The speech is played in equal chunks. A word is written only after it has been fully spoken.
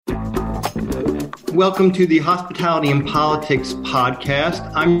Welcome to the Hospitality and Politics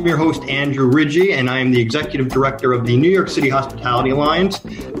podcast. I'm your host, Andrew Ridgie, and I am the Executive Director of the New York City Hospitality Alliance.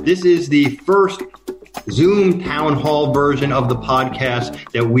 This is the first Zoom town hall version of the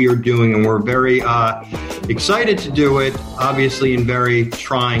podcast that we are doing, and we're very excited to do it, obviously in very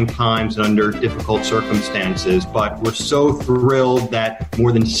trying times and under difficult circumstances, but we're so thrilled that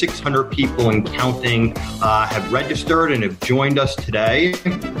more than 600 people and counting have registered and have joined us today.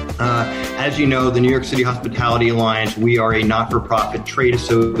 As you know, the New York City Hospitality Alliance, we are a not-for-profit trade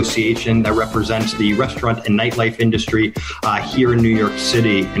association that represents the restaurant and nightlife industry here in New York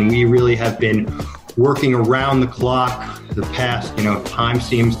City, and we really have been working around the clock the past, time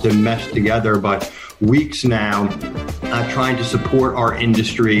seems to mesh together, but weeks now, trying to support our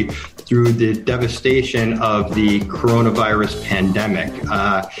industry through the devastation of the coronavirus pandemic.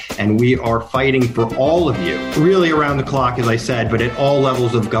 And we are fighting for all of you, really around the clock, as I said, but at all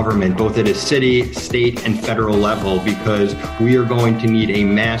levels of government, both at a city, state, and federal level, because we are going to need a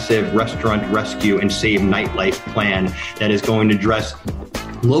massive restaurant rescue and save nightlife plan that is going to address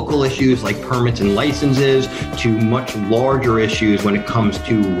local issues like permits and licenses to much larger issues when it comes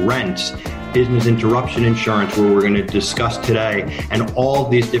to rents, business interruption insurance, where we're going to discuss today, and all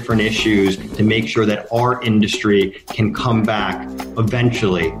of these different issues to make sure that our industry can come back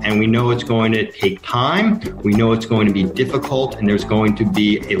eventually. And we know it's going to take time. We know it's going to be difficult, and there's going to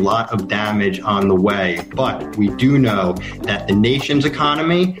be a lot of damage on the way. But we do know that the nation's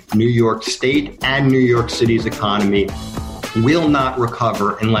economy, New York State, and New York City's economy will not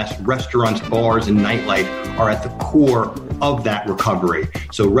recover unless restaurants, bars, and nightlife are at the core of that recovery.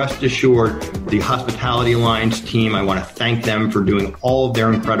 So rest assured, the Hospitality Alliance team, I want to thank them for doing all of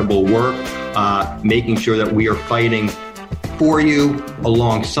their incredible work, making sure that we are fighting for you,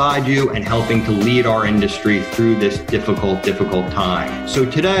 alongside you, and helping to lead our industry through this difficult time. So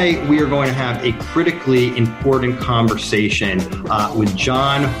today, we are going to have a critically important conversation with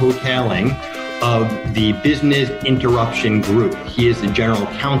John Hotaling of the Business Interruption Group. He is the general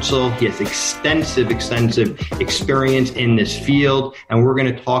counsel. He has extensive experience in this field. And we're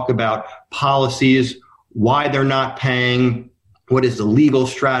going to talk about policies, why they're not paying, what is the legal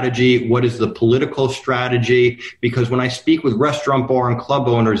strategy, what is the political strategy. Because when I speak with restaurant, bar, and club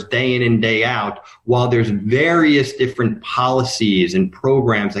owners day in and day out, while there's various different policies and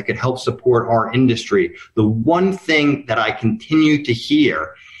programs that could help support our industry, the one thing that I continue to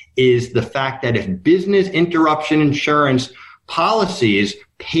hear is the fact that if business interruption insurance policies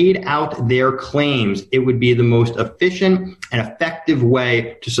paid out their claims, it would be the most efficient and effective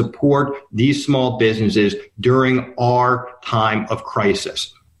way to support these small businesses during our time of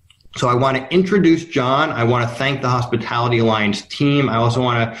crisis. So I want to introduce John. I want to thank the Hospitality Alliance team. I also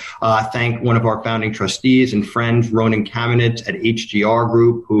want to thank one of our founding trustees and friends, Ronan Kamenetz at HGR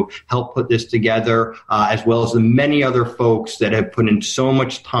Group, who helped put this together, as well as the many other folks that have put in so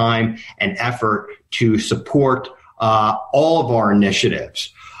much time and effort to support all of our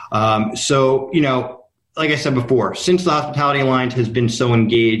initiatives. Like I said before, since the Hospitality Alliance has been so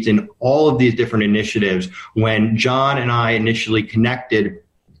engaged in all of these different initiatives, when John and I initially connected,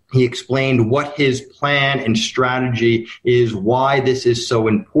 he explained what his plan and strategy is, why this is so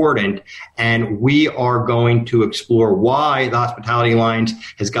important, and we are going to explore why the Hospitality Alliance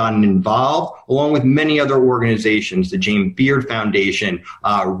has gotten involved, along with many other organizations, the James Beard Foundation,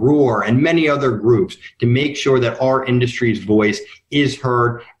 ROAR, and many other groups, to make sure that our industry's voice is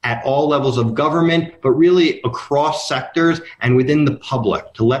heard at all levels of government, but really across sectors and within the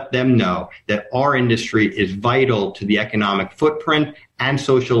public, to let them know that our industry is vital to the economic footprint and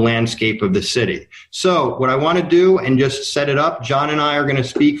social landscape of the city. So what I want to do, and just set it up, John and I are going to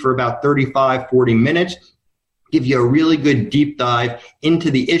speak for about 35-40 minutes, give you a really good deep dive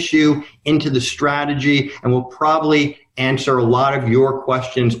into the issue, into the strategy, and we'll probably answer a lot of your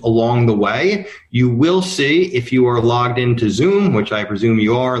questions along the way. You will see, if you are logged into Zoom, which I presume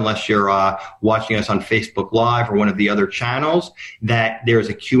you are, unless you're watching us on Facebook Live or one of the other channels, that there's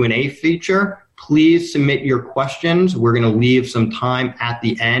a Q&A feature. Please submit your questions. We're going to leave some time at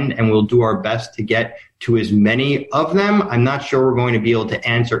the end, and we'll do our best to get to as many of them. I'm not sure we're going to be able to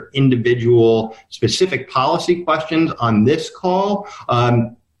answer individual specific policy questions on this call.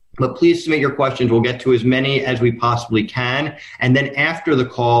 But please submit your questions. We'll get to as many as we possibly can. And then after the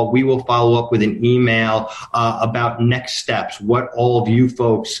call, we will follow up with an email about next steps, what all of you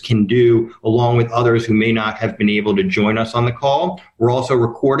folks can do, along with others who may not have been able to join us on the call. We're also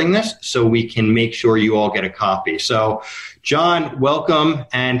recording this so we can make sure you all get a copy. So, John, welcome,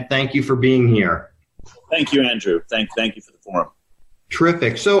 and thank you for being here. Thank you, Andrew. Thank you for the forum.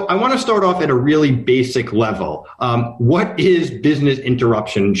 Terrific. So I want to start off at a really basic level. What is business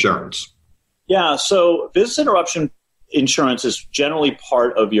interruption insurance? Yeah, so business interruption insurance is generally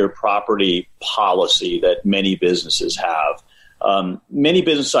part of your property policy that many businesses have. Many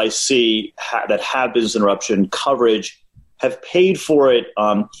businesses I see that have business interruption coverage have paid for it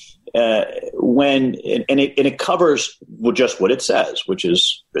it covers just what it says, which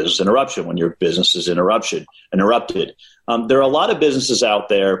is business interruption when your business is interrupted. There are a lot of businesses out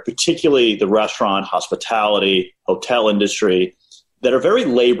there, particularly the restaurant, hospitality, hotel industry, that are very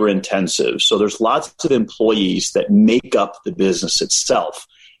labor intensive. So there's lots of employees that make up the business itself.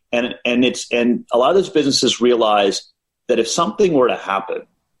 And a lot of those businesses realize that if something were to happen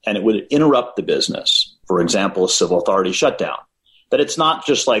and it would interrupt the business, for example, a civil authority shutdown, that it's not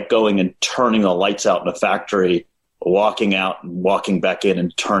just like going and turning the lights out in a factory, walking out and walking back in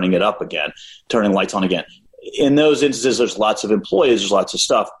and turning it up again, turning lights on again. In those instances, there's lots of employees, there's lots of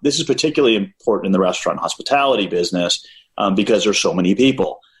stuff. This is particularly important in the restaurant hospitality business because there's so many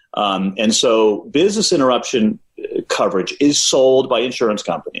people. And so business interruption coverage is sold by insurance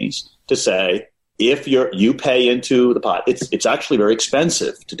companies to say, if you pay into the pot, it's actually very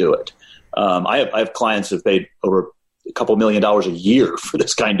expensive to do it. I have clients who have paid over a couple $1 million a year for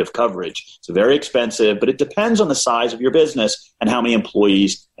this kind of coverage. It's very expensive, but it depends on the size of your business and how many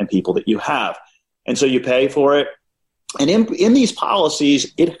employees and people that you have. And so you pay for it. And in these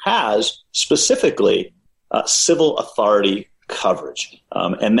policies, it has specifically civil authority coverage.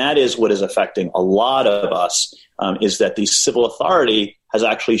 And that is what is affecting a lot of us, is that the civil authority has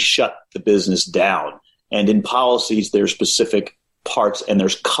actually shut the business down. And in policies, there's specific parts and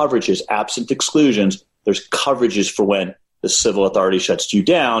there's coverages, absent exclusions. There's coverages for when the civil authority shuts you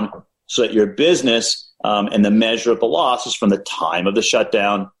down so that your business and the measure of the loss is from the time of the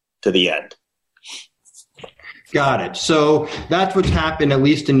shutdown to the end. Got it. So that's what's happened, at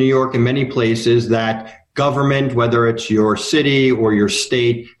least in New York and many places, that government, whether it's your city or your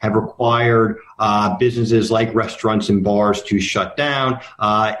state, have required businesses like restaurants and bars to shut down.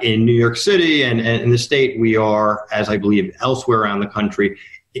 In New York City and in the state, we are, as I believe elsewhere around the country,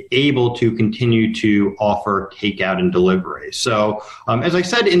 able to continue to offer takeout and delivery. So as I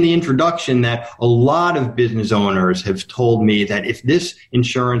said in the introduction, that a lot of business owners have told me that if this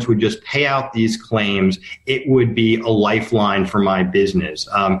insurance would just pay out these claims, it would be a lifeline for my business.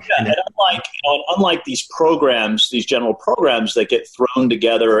 And unlike these programs, these general programs that get thrown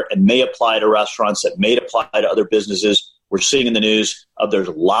together and may apply to restaurants, that may apply to other businesses, we're seeing in the news there's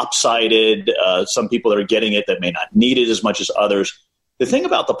lopsided, some people that are getting it that may not need it as much as others. The thing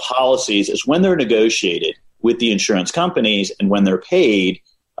about the policies is when they're negotiated with the insurance companies and when they're paid,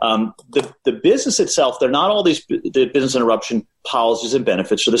 the business itself, they're not all the business interruption policies and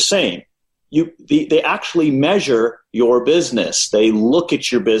benefits are the same. They actually measure your business. They look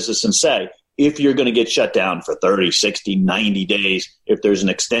at your business and say, if you're going to get shut down for 30, 60, 90 days, if there's an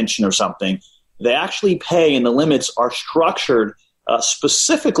extension or something, they actually pay, and the limits are structured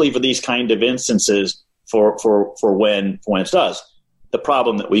specifically for these kind of instances for when it does. The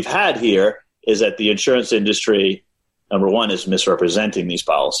problem that we've had here is that the insurance industry, number one, is misrepresenting these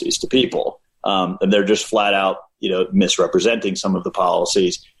policies to people. And they're just flat out, misrepresenting some of the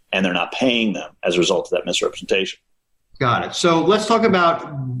policies, and they're not paying them as a result of that misrepresentation. Got it. So let's talk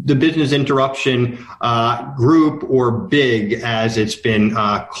about the business interruption group, or BIG as it's been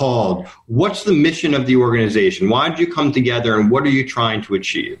called. What's the mission of the organization? Why did you come together, and what are you trying to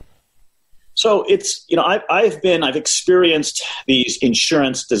achieve? So it's, I've experienced these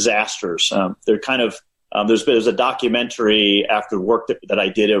insurance disasters. They're kind of, there's a documentary after the work that I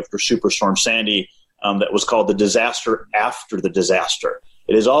did after Superstorm Sandy that was called The Disaster After the Disaster.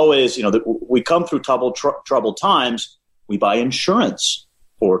 It is always, we come through troubled times, we buy insurance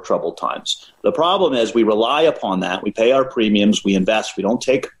for troubled times. The problem is we rely upon that. We pay our premiums, we invest. We don't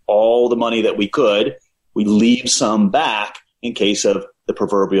take all the money that we could. We leave some back in case of the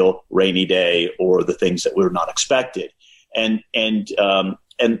proverbial rainy day or the things that we're not expected. And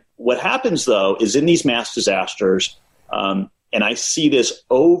what happens, though, is in these mass disasters, and I see this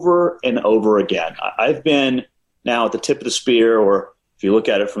over and over again. I've been now at the tip of the spear, or if you look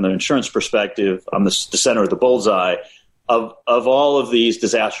at it from the insurance perspective, I'm the center of the bullseye of all of these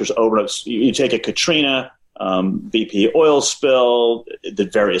disasters over and over. You take a Katrina, BP oil spill, the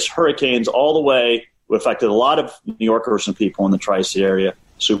various hurricanes, all the way. It affected a lot of New Yorkers and people in the Tri-State area,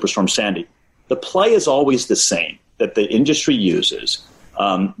 Superstorm Sandy. The play is always the same that the industry uses.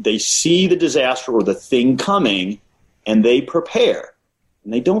 They see the disaster or the thing coming, and they prepare.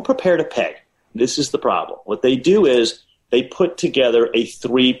 And they don't prepare to pay. This is the problem. What they do is they put together a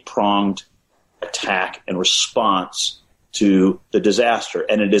three-pronged attack and response to the disaster.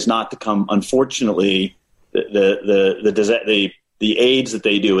 And it is not to come, unfortunately, the aids that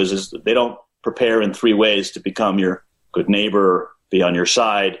they do is they don't prepare in 3 ways to become your good neighbor, be on your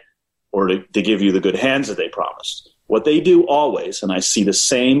side, or to give you the good hands that they promised. What they do always, and I see the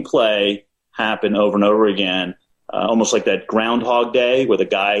same play happen over and over again, almost like that Groundhog Day where the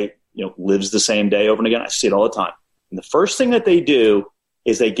guy lives the same day over and again. I see it all the time. And the first thing that they do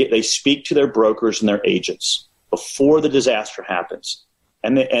is they speak to their brokers and their agents before the disaster happens.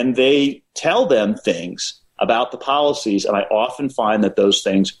 And they tell them things about the policies, and I often find that those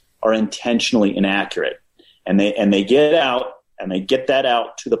things are intentionally inaccurate. And they get out and they get that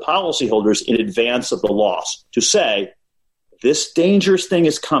out to the policyholders in advance of the loss to say, this dangerous thing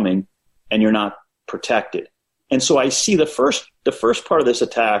is coming and you're not protected. And so I see the first part of this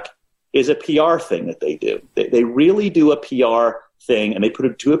attack is a PR thing that they do. They really do a PR thing, and they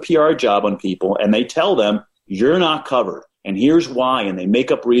do a PR job on people, and they tell them, you're not covered, and here's why, and they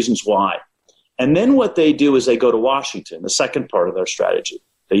make up reasons why. And then what they do is they go to Washington, the second part of their strategy.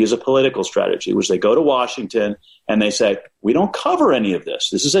 They use a political strategy, which they go to Washington and they say, we don't cover any of this.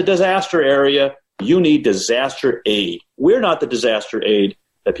 This is a disaster area. You need disaster aid. We're not the disaster aid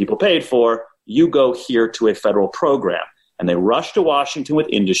that people paid for. You go here to a federal program. And they rush to Washington with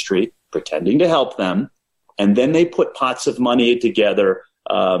industry, pretending to help them. And then they put pots of money together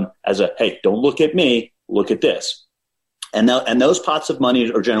hey, don't look at me, look at this. And those pots of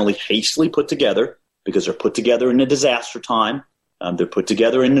money are generally hastily put together because they're put together in a disaster time. They're put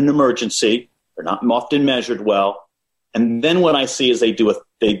together in an emergency. They're not often measured well. And then what I see is they do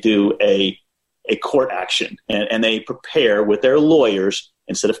a court action, and they prepare with their lawyers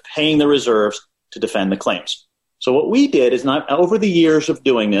instead of paying the reserves to defend the claims. So what we did is, over the years of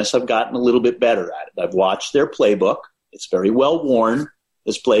doing this, I've gotten a little bit better at it. I've watched their playbook. It's very well worn,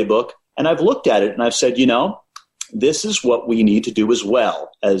 this playbook. And I've looked at it and I've said, this is what we need to do as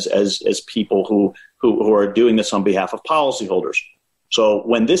well as people who are doing this on behalf of policyholders. So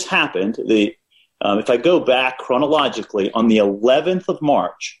when this happened, if I go back chronologically, on the 11th of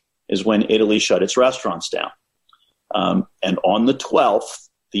March is when Italy shut its restaurants down. And on the 12th,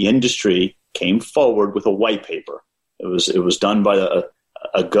 the industry came forward with a white paper. It was done by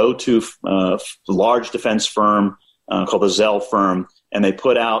a go-to large defense firm called the Zell firm, and they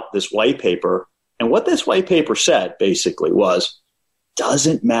put out this white paper. And what this white paper said basically was,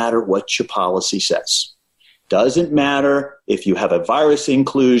 doesn't matter what your policy says. Doesn't matter if you have a virus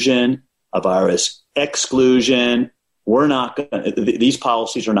inclusion, a virus exclusion. These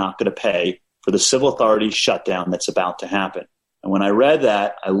policies are not going to pay for the civil authority shutdown that's about to happen. And when I read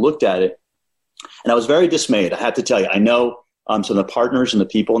that, I looked at it, and I was very dismayed. I have to tell you, I know some of the partners and the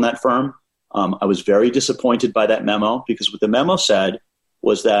people in that firm. I was very disappointed by that memo, because what the memo said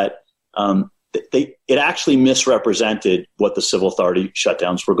was that it actually misrepresented what the civil authority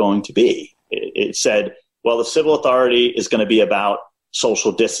shutdowns were going to be. It said, well, the civil authority is going to be about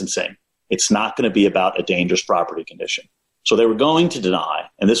social distancing. It's not going to be about a dangerous property condition. So they were going to deny,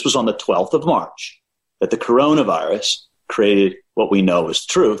 and this was on the 12th of March, that the coronavirus created what we know is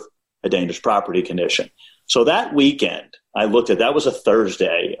truth, a dangerous property condition. So that weekend, I looked at, that was a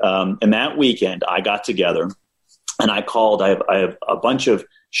Thursday, and that weekend I got together and I called, I have a bunch of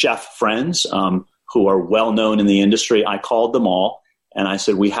chef friends who are well known in the industry. I called them all and I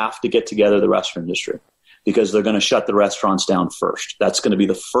said, we have to get together the restaurant industry, because they're going to shut the restaurants down first. That's going to be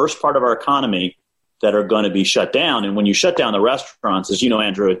the first part of our economy that are going to be shut down. And when you shut down the restaurants, as you know,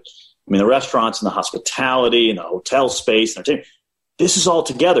 Andrew, the restaurants and the hospitality and the hotel space, this is all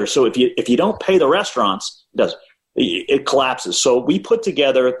together. So if you don't pay the restaurants, it collapses. So we put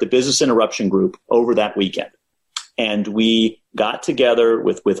together the business interruption group over that weekend. And we got together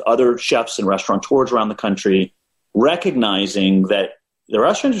with other chefs and restaurateurs around the country, recognizing that the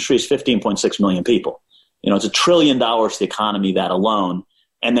restaurant industry is 15.6 million people. It's $1 trillion to the economy, that alone,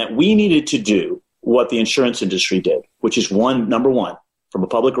 and that we needed to do what the insurance industry did, which is number one, from a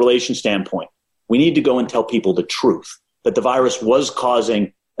public relations standpoint, we need to go and tell people the truth, that the virus was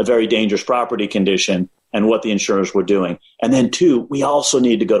causing a very dangerous property condition and what the insurers were doing. And then two, we also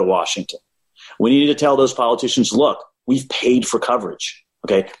need to go to Washington. We needed to tell those politicians, look, we've paid for coverage.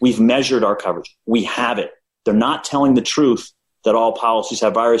 Okay, we've measured our coverage. We have it. They're not telling the truth that all policies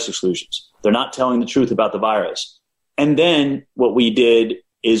have virus exclusions. They're not telling the truth about the virus. And then what we did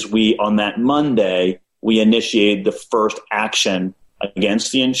is on that Monday, we initiated the first action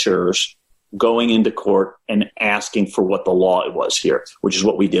against the insurers, going into court and asking for what the law was here, which is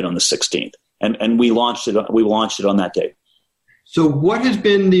what we did on the 16th. And we launched it on that day. So what has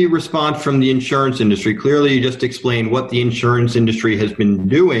been the response from the insurance industry? Clearly, you just explained what the insurance industry has been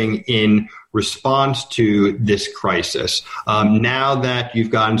doing in response to this crisis? Now that you've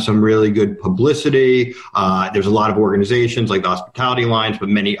gotten some really good publicity, there's a lot of organizations like the Hospitality Alliance, but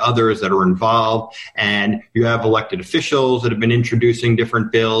many others that are involved, and you have elected officials that have been introducing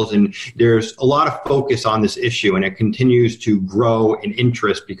different bills, and there's a lot of focus on this issue, and it continues to grow in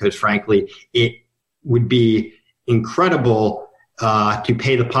interest because, frankly, it would be incredible to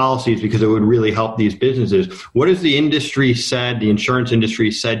pay the policies because it would really help these businesses. What has the industry said, the insurance industry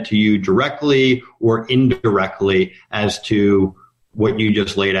said to you directly or indirectly as to what you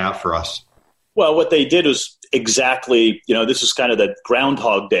just laid out for us? Well, what they did was exactly, this is kind of the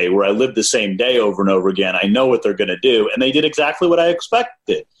Groundhog Day where I live the same day over and over again. I know what they're going to do. And they did exactly what I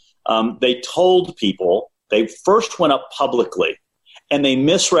expected. They told people, they first went up publicly and they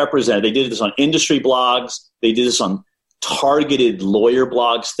misrepresented. They did this on industry blogs. They did this on targeted lawyer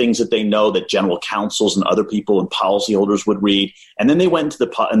blogs, things that they know that general counsels and other people and policyholders would read. And then they went into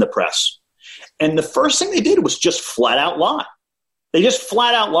the press. And the first thing they did was just flat out lie. They just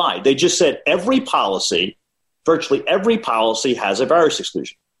flat out lied. They just said virtually every policy has a virus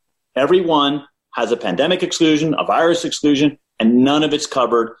exclusion. Everyone has a pandemic exclusion, a virus exclusion, and none of it's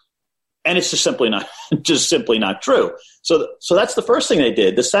covered. And it's just simply not true. So that's the first thing they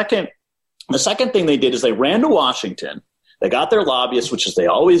did. The second thing they did is they ran to Washington. They got their lobbyists, which is they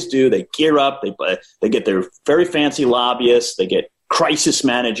always do. They gear up. They get their very fancy lobbyists. They get crisis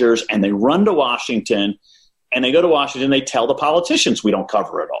managers, and they run to Washington. And they go to Washington. They tell the politicians we don't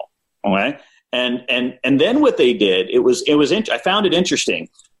cover it all. Okay, and then what they did, I found it interesting.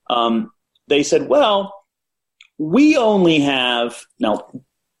 They said, well, we only have now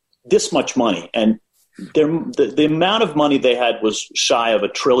this much money, and the amount of money they had was shy of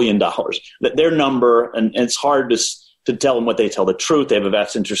 $1 trillion. Their number, and it's hard to tell them what they tell the truth. They have a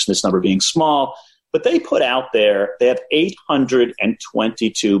vested interest in this number being small. But they put out there, they have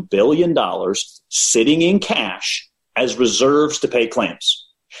 $822 billion sitting in cash as reserves to pay claims.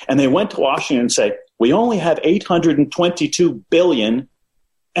 And they went to Washington and say, we only have $822 billion,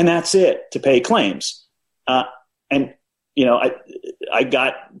 and that's it to pay claims. I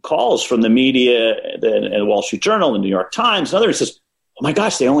got calls from the media, the Wall Street Journal, the New York Times, and others says, oh my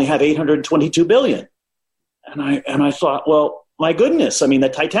gosh, they only have $822 billion. And I thought, well, my goodness, I mean, the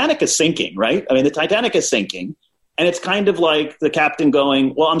Titanic is sinking, right? I mean, the Titanic is sinking. And it's kind of like the captain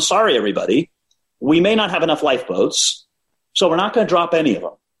going, well, I'm sorry, everybody. We may not have enough lifeboats, so we're not going to drop any of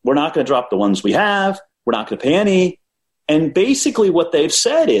them. We're not going to drop the ones we have. We're not going to pay any. And basically what they've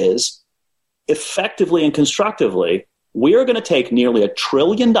said is, effectively and constructively, we are going to take nearly $1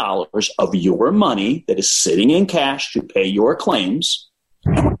 trillion of your money that is sitting in cash to pay your claims.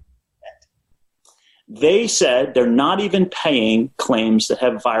 They said they're not even paying claims that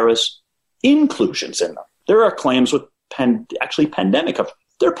have virus inclusions in them. There are claims with pandemic coverage.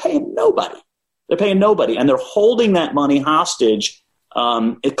 They're paying nobody. And they're holding that money hostage,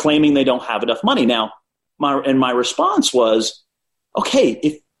 claiming they don't have enough money. Now, my response was, okay,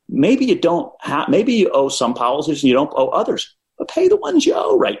 if maybe you owe some policies and you don't owe others, but pay the ones you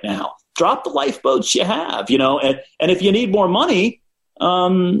owe right now. Drop the lifeboats you have, and if you need more money,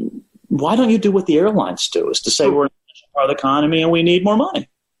 why don't you do what the airlines do, is to say we're an essential part of the economy and we need more money?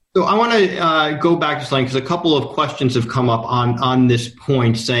 So I want to go back to something because a couple of questions have come up on this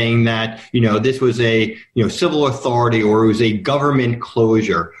point saying that, this was a, civil authority or it was a government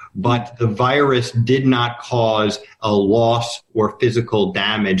closure, but the virus did not cause a loss or physical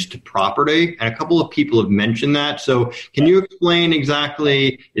damage to property. And a couple of people have mentioned that. So can you explain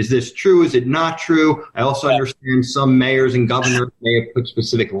exactly, is this true? Is it not true? I also understand some mayors and governors may have put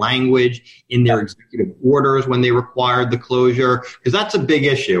specific language in their executive orders when they required the closure, because that's a big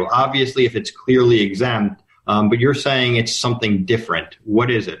issue. Obviously, if it's clearly exempt, but you're saying it's something different. What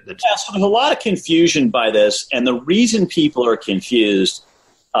is it? So there's a lot of confusion by this, and the reason people are confused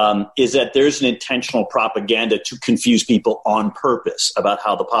is that there's an intentional propaganda to confuse people on purpose about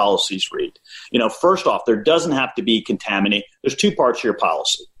how the policies read. First off, there doesn't have to be contaminated. There's two parts to your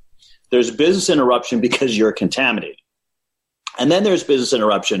policy. There's business interruption because you're contaminated. And then there's business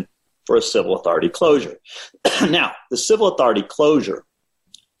interruption for a civil authority closure. Now, the civil authority closure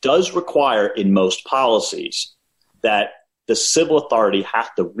does require in most policies that the civil authority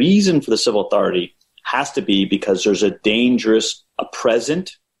the reason for the civil authority has to be because there's a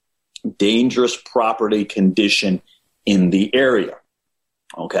present dangerous property condition in the area.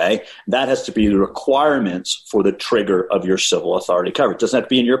 Okay? That has to be the requirements for the trigger of your civil authority coverage. It doesn't have to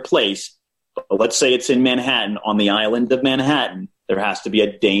be in your place, but let's say it's in Manhattan, on the island of Manhattan, there has to be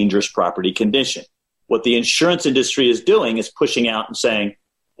a dangerous property condition. What the insurance industry is doing is pushing out and saying,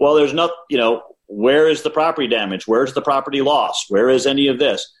 well, there's not, where is the property damage? Where's the property loss? Where is any of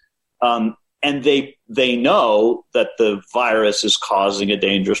this? and they know that the virus is causing a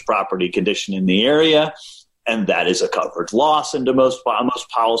dangerous property condition in the area, and that is a covered loss into most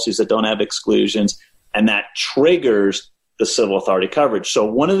policies that don't have exclusions, and that triggers the civil authority coverage. So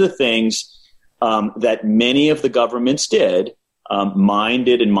one of the things that many of the governments did, mine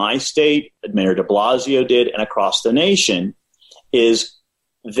did in my state, Mayor de Blasio did, and across the nation, is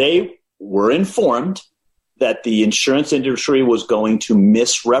they were informed that the insurance industry was going to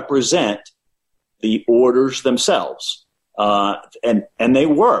misrepresent the orders themselves. And they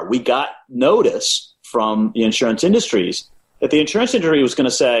were. We got notice from the insurance industries that the insurance industry was going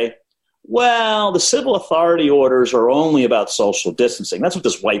to say, well, the civil authority orders are only about social distancing. That's what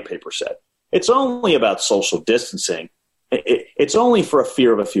this white paper said. It's only about social distancing. It's only for a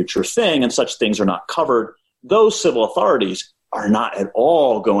fear of a future thing, and such things are not covered. Those civil authorities are not at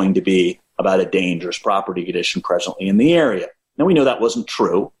all going to be about a dangerous property condition presently in the area. Now, we know that wasn't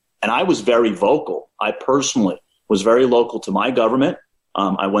true, and I was very vocal. I personally was very local to my government.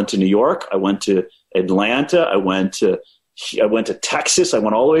 I went to New York. I went to Atlanta. I went to Texas. I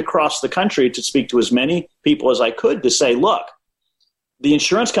went all the way across the country to speak to as many people as I could to say, look, the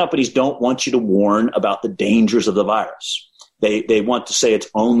insurance companies don't want you to warn about the dangers of the virus. They want to say it's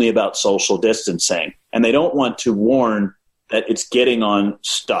only about social distancing, and they don't want to warn that it's getting on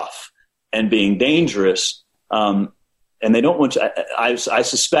stuff and being dangerous. And they don't want to, I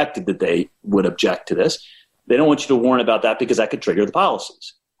suspected that they would object to this. They don't want you to warn about that because that could trigger the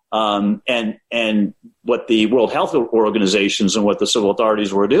policies. And what the World Health Organizations and what the civil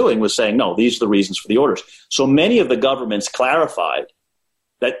authorities were doing was saying, no, these are the reasons for the orders. So many of the governments clarified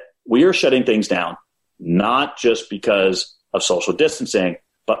that we are shutting things down, not just because of social distancing,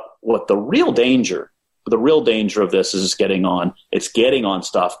 but what the real danger of this is getting on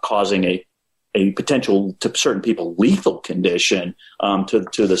stuff, causing a potential, to certain people, lethal condition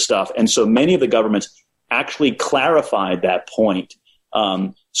to the stuff. And so many of the governments actually clarified that point.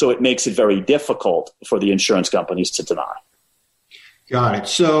 So it makes it very difficult for the insurance companies to deny. Got it.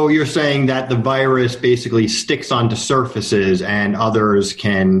 So you're saying that the virus basically sticks onto surfaces and others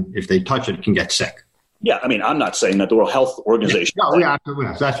can, if they touch it, can get sick. Yeah. I mean, I'm not saying that the World Health Organization. Yeah,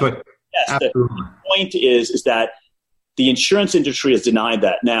 that's what. Yes, the point is that the insurance industry has denied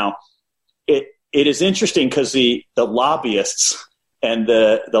that. Now, it is interesting because the lobbyists and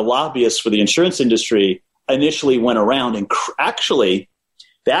the lobbyists for the insurance industry initially went around and actually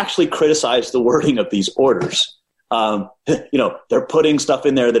criticized the wording of these orders. They're putting stuff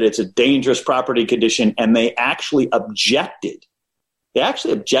in there that it's a dangerous property condition, and they actually objected. They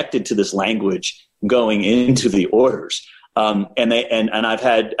actually objected to this language going into the orders. And I've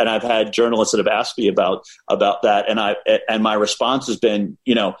had journalists that have asked me about that, and my response has been,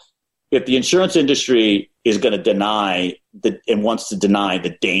 if the insurance industry is going to deny and wants to deny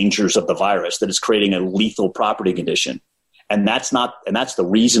the dangers of the virus that is creating a lethal property condition, and that's the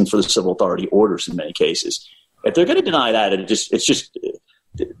reason for the civil authority orders in many cases. If they're going to deny that,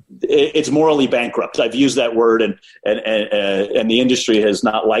 it's morally bankrupt. I've used that word, and the industry has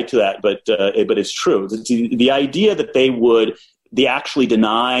not liked that, but it's true. The idea that they actually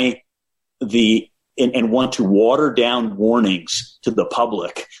deny and want to water down warnings to the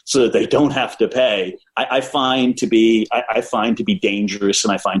public so that they don't have to pay, I find to be dangerous,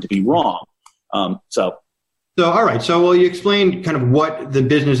 and I find to be wrong. So all right. So you explained kind of what the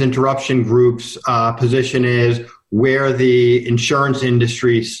Business Interruption Group's position is, where the insurance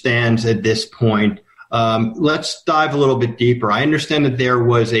industry stands at this point. Let's dive a little bit deeper. I understand that there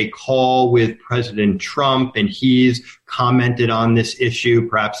was a call with President Trump, and he's commented on this issue,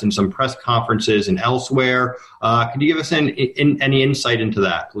 perhaps in some press conferences and elsewhere. Could you give us any insight into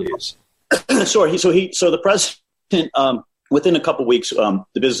that, please? Sure. So the president, within a couple of weeks, the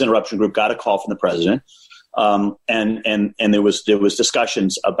Business Interruption Group got a call from the president, and there was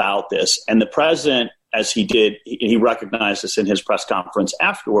discussions about this, and the president, as he did, he recognized this in his press conference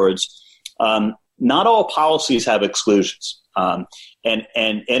afterwards. Not all policies have exclusions, and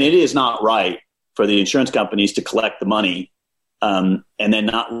it is not right for the insurance companies to collect the money and then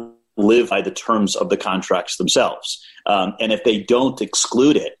not live by the terms of the contracts themselves. And if they don't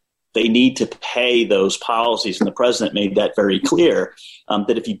exclude it, they need to pay those policies. And the president made that very clear,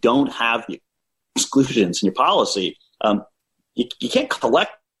 that if you don't have the exclusions in your policy, you can't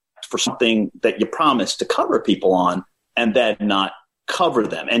collect for something that you promised to cover people on and then not cover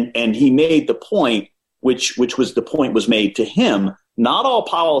them. And he made the point, which was the point was made to him, not all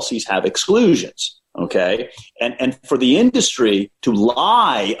policies have exclusions. Okay. And for the industry to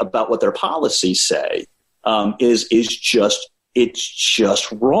lie about what their policies say is just it's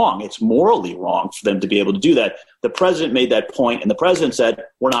just wrong. It's morally wrong for them to be able to do that. The president made that point, and the president said,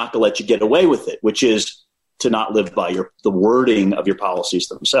 we're not going to let you get away with it, which is to not live by the wording of your policies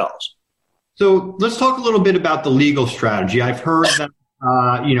themselves. So let's talk a little bit about the legal strategy. I've heard that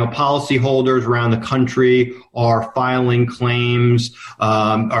policyholders around the country are filing claims,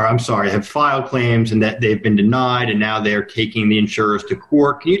 have filed claims and that they've been denied, and now they're taking the insurers to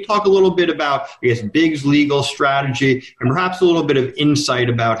court. Can you talk a little bit about, BIG's legal strategy and perhaps a little bit of insight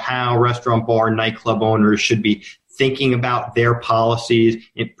about how restaurant, bar, and nightclub owners should be thinking about their policies,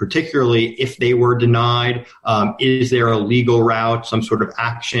 particularly if they were denied? Is there a legal route, some sort of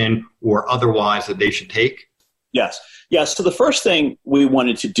action or otherwise that they should take? Yes. So the first thing we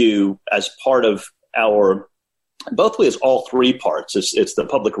wanted to do as part of our, both ways, all three parts, it's the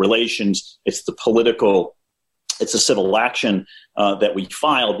public relations, it's the political, it's the civil action that we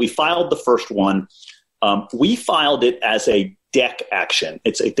filed. We filed the first one. We filed it as a DEC action.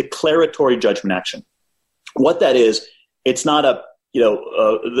 It's a declaratory judgment action. What that is, it's not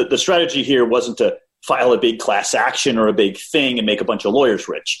the strategy here wasn't to file a big class action or a big thing and make a bunch of lawyers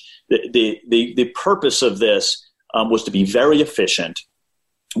rich. The purpose of this was to be very efficient,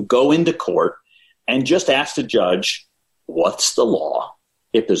 go into court, and just ask the judge, what's the law?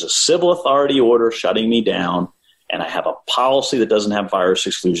 If there's a civil authority order shutting me down and I have a policy that doesn't have virus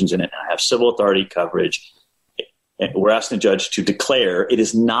exclusions in it, and I have civil authority coverage, we're asking the judge to declare it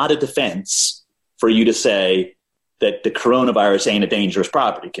is not a defense for you to say that the coronavirus ain't a dangerous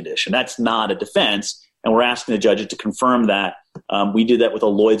property condition. That's not a defense. And we're asking the judge to confirm that. We did that with a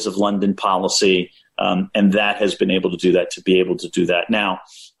Lloyd's of London policy, and that has been able to do that, to be able to do that. Now,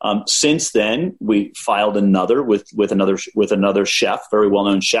 since then, we filed another with another chef, very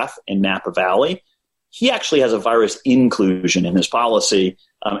well-known chef in Napa Valley. He actually has a virus inclusion in his policy,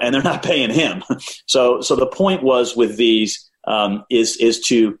 and they're not paying him. So the point was with these is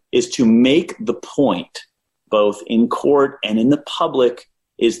to make the point, both in court and in the public,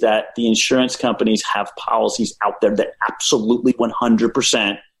 is that the insurance companies have policies out there that absolutely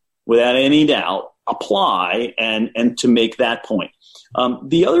 100%, without any doubt, apply, and to make that point.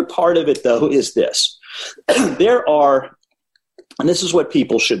 The other part of it, though, is this. There are, and this is what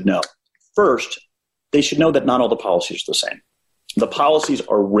people should know. First, they should know that not all the policies are the same. The policies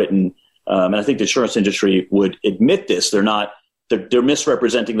are written, and I think the insurance industry would admit this. They're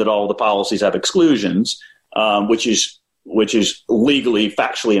misrepresenting that all the policies have exclusions, which is legally,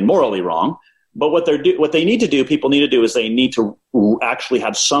 factually, and morally wrong. But what they need to do, people need to do, is they need to actually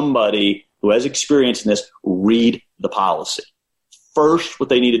have somebody who has experience in this read the policy. First, what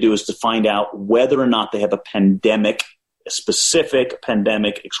they need to do is to find out whether or not they have a specific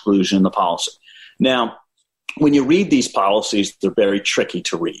pandemic exclusion in the policy. Now, when you read these policies, they're very tricky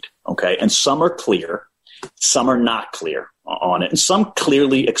to read, okay? And some are clear, some are not clear on it, and some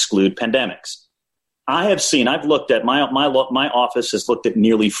clearly exclude pandemics. I've looked at, my office has looked at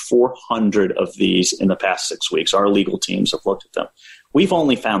nearly 400 of these in the past 6 weeks. Our legal teams have looked at them. We've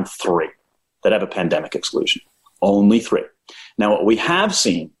only found 3 that have a pandemic exclusion. Only 3. Now, what we have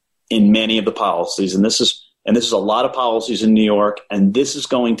seen in many of the policies, and this is a lot of policies in New York, and this is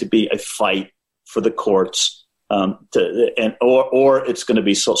going to be a fight for the courts, or it's going to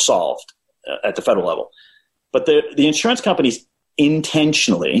be solved at the federal level. But the insurance companies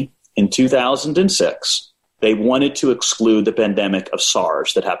intentionally, in 2006, they wanted to exclude the pandemic of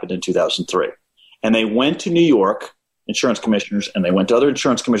SARS that happened in 2003. And they went to New York insurance commissioners, and they went to other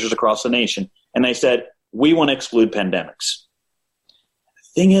insurance commissioners across the nation, and they said, we want to exclude pandemics.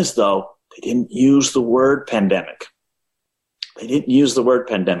 The thing is, though, they didn't use the word pandemic. They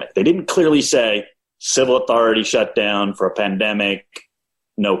didn't clearly say civil authority shut down for a pandemic,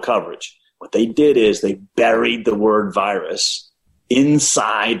 no coverage. What they did is they buried the word virus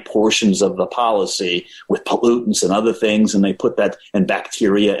inside portions of the policy with pollutants and other things, and they put that in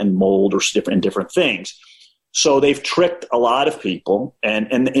bacteria and mold or different things. So they've tricked a lot of people,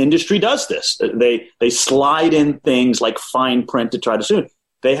 and the industry does this. They slide in things like fine print to try to sue.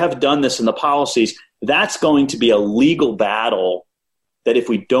 They have done this in the policies. That's going to be a legal battle that if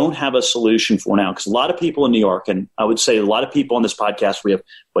we don't have a solution for now, because a lot of people in New York, and I would say a lot of people on this podcast we have,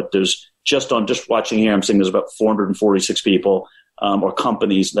 but there's just watching here, I'm saying there's about 446 people or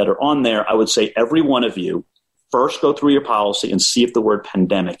companies that are on there. I would say every one of you first go through your policy and see if the word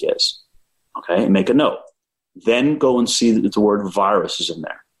pandemic is, okay, and make a note. Then go and see that the word virus is in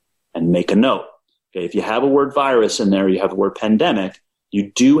there and make a note. Okay, if you have a word virus in there, you have the word pandemic,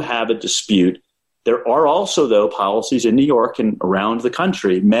 you do have a dispute. There are also, though, policies in New York and around the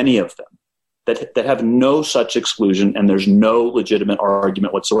country, many of them, that have no such exclusion, and there's no legitimate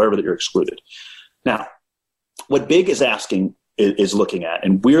argument whatsoever that you're excluded. Now, what BIG is asking is looking at,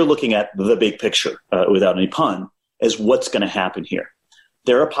 and we're looking at the big picture, without any pun, is what's going to happen here.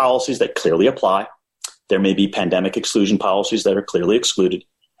 There are policies that clearly apply. There may be pandemic exclusion policies that are clearly excluded,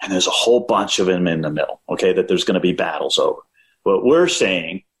 and there's a whole bunch of them in the middle, okay, that there's going to be battles over. What we're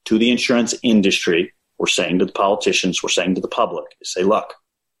saying to the insurance industry, we're saying to the politicians, we're saying to the public, is say, look,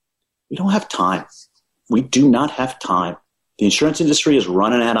 we don't have time. We do not have time. The insurance industry is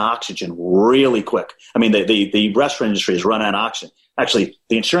running out of oxygen really quick. I mean, the restaurant industry is running out of oxygen. Actually,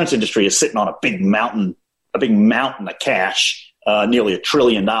 the insurance industry is sitting on a big mountain of cash, nearly $1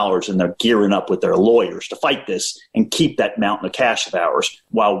 trillion, and they're gearing up with their lawyers to fight this and keep that mountain of cash of ours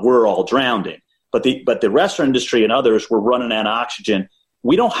while we're all drowning. But the restaurant industry and others, we're running out of oxygen.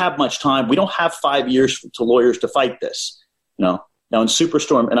 We don't have much time. We don't have 5 years to lawyers to fight this. Now in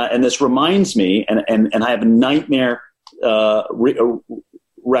Superstorm, and this reminds me, and I have nightmare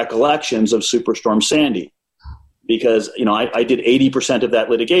recollections of Superstorm Sandy, because I did 80% of that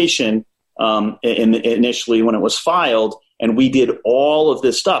litigation initially when it was filed, and we did all of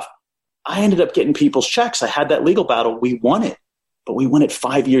this stuff. I ended up getting people's checks. I had that legal battle. We won it, but we won it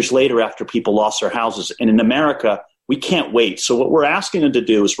 5 years later after people lost their houses. And in America, we can't wait. So what we're asking them to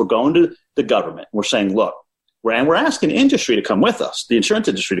do is we're going to the government. We're saying, look, we're asking industry to come with us, the insurance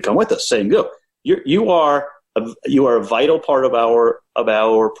industry to come with us, saying, go, you are a vital part of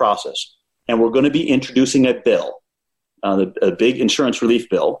our process, and we're going to be introducing a bill, a big insurance relief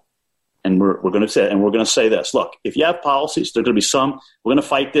bill, and we're going to say this: look, if you have policies, there's going to be some. We're going to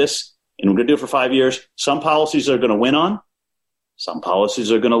fight this, and we're going to do it for 5 years. Some policies are going to win on, some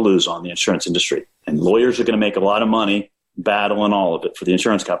policies are going to lose on the insurance industry, and lawyers are going to make a lot of money battling all of it for the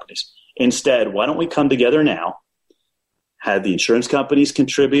insurance companies. Instead, why don't we come together now, have the insurance companies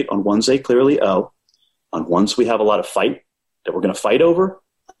contribute on ones they clearly owe, on ones we have a lot of fight that we're going to fight over.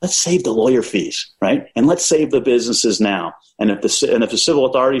 Let's save the lawyer fees, right? And let's save the businesses now. And if the civil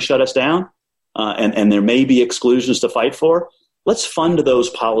authorities shut us down, and there may be exclusions to fight for, let's fund those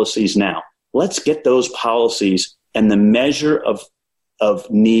policies now. Let's get those policies and the measure of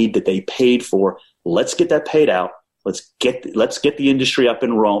need that they paid for. Let's get that paid out. Let's get the industry up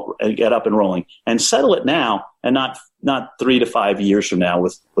and rolling and settle it now, and not 3 to 5 years from now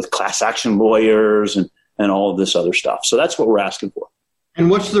with class action lawyers and all of this other stuff. So that's what we're asking for. And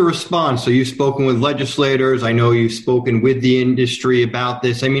what's the response? So you've spoken with legislators. I know you've spoken with the industry about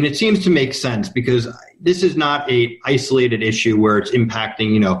this. I mean, it seems to make sense because this is not a isolated issue where it's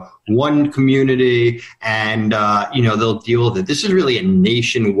impacting, one community and, they'll deal with it. This is really a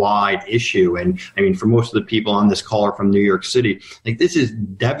nationwide issue. And I mean, for most of the people on this call are from New York City, like this is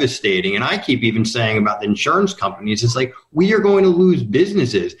devastating. And I keep even saying about the insurance companies, it's like, we are going to lose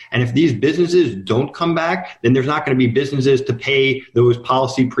businesses. And if these businesses don't come back, then there's not going to be businesses to pay those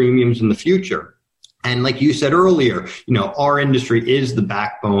policy premiums in the future. And like you said earlier, our industry is the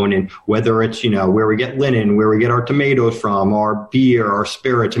backbone, and whether it's, where we get linen, where we get our tomatoes from, our beer, our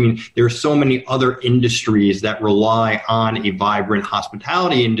spirits. I mean, there's so many other industries that rely on a vibrant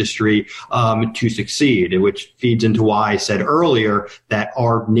hospitality industry to succeed, which feeds into why I said earlier that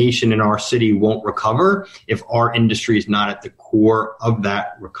our nation and our city won't recover if our industry is not at the core of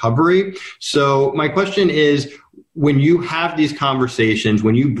that recovery. So my question is, when you have these conversations,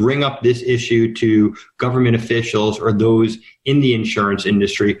 when you bring up this issue to government officials or those in the insurance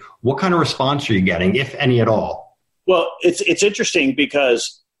industry, what kind of response are you getting, if any at all? Well, it's interesting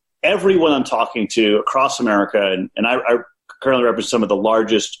because everyone I'm talking to across America, and I currently represent some of the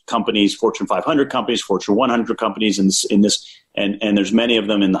largest companies, Fortune 500 companies, Fortune 100 companies in this, and there's many of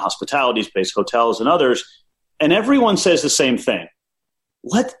them in the hospitality space, hotels and others, and everyone says the same thing.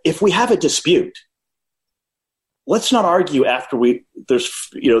 If we have a dispute, let's not argue after there's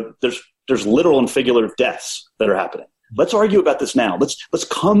literal and figurative deaths that are happening. Let's argue about this now. Let's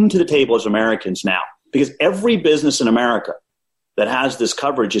come to the table as Americans now, because every business in America that has this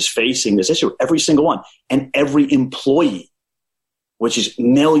coverage is facing this issue, every single one, and every employee, which is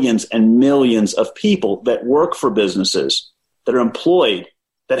millions and millions of people that work for businesses that are employed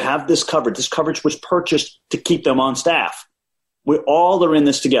that have this coverage. This coverage was purchased to keep them on staff. We all are in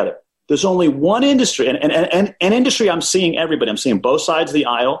this together. There's only one industry, and industry I'm seeing everybody. I'm seeing both sides of the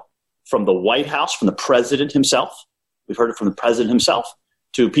aisle, from the White House, from the president himself. We've heard it from the president himself,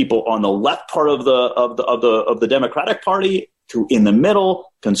 to people on the left part of the Democratic Party, to in the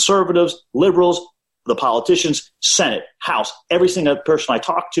middle, conservatives, liberals, the politicians, Senate, House, every single person I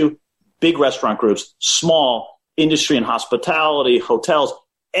talk to, big restaurant groups, small industry and hospitality, hotels,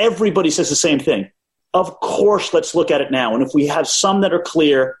 everybody says the same thing. Of course, let's look at it now. And if we have some that are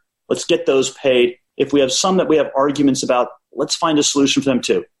clear, let's get those paid. If we have some that we have arguments about, let's find a solution for them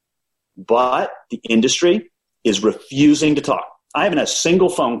too. But the industry is refusing to talk. I haven't had a single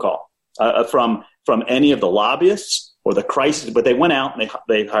phone call from any of the lobbyists or the crisis, but they went out and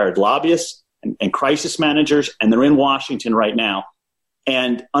they hired lobbyists and crisis managers, and they're in Washington right now.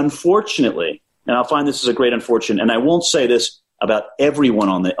 And unfortunately, and I'll find this is a great unfortunate, and I won't say this about everyone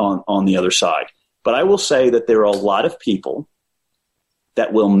on the other side, but I will say that there are a lot of people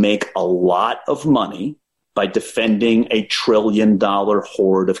that will make a lot of money by defending a $1 trillion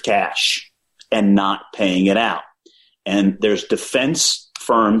hoard of cash and not paying it out. And there's defense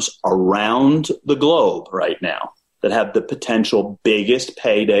firms around the globe right now that have the potential biggest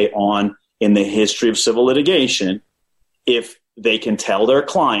payday in the history of civil litigation if they can tell their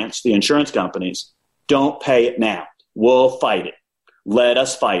clients, the insurance companies, don't pay it now. We'll fight it. Let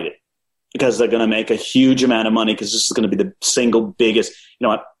us fight it, because they're going to make a huge amount of money, because this is going to be the single biggest.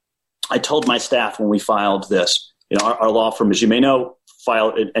 I told my staff when we filed this, our law firm, as you may know,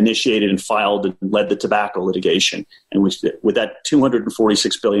 initiated and filed and led the tobacco litigation. And with that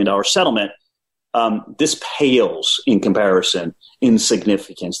 $246 billion settlement, this pales in comparison in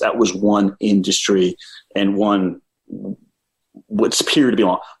significance. That was one industry and one what's appeared to be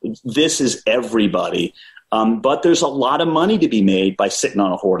wrong. This is everybody. But there's a lot of money to be made by sitting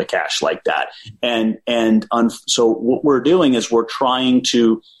on a hoard of cash like that. So what we're doing is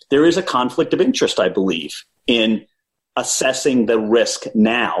there is a conflict of interest, I believe, in assessing the risk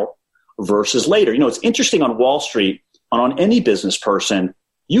now versus later. It's interesting on Wall Street, on any business person,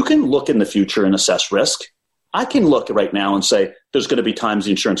 you can look in the future and assess risk. I can look right now and say there's going to be times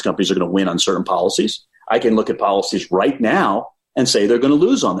the insurance companies are going to win on certain policies. I can look at policies right now and say they're going to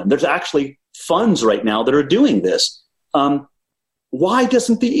lose on them. There's actually funds right now that are doing this. Why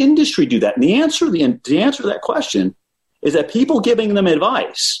doesn't the industry do that? And the answer to that question is that people giving them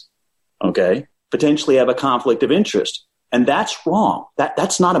advice, potentially have a conflict of interest. And that's wrong.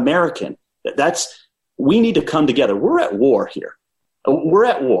 That's not American. We need to come together. We're at war here. We're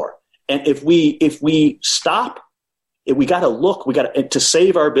at war. And if we stop, we got to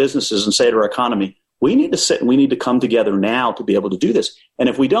save our businesses and save our economy. We need to sit and we need to come together now to be able to do this. And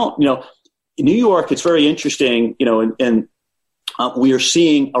if we don't, in New York, it's very interesting, and we are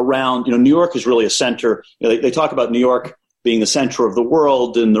seeing around, New York is really a center. They talk about New York being the center of the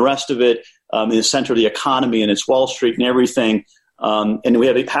world and the rest of it, the center of the economy, and it's Wall Street and everything. And we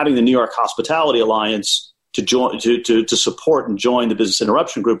have having the New York Hospitality Alliance to support and join the Business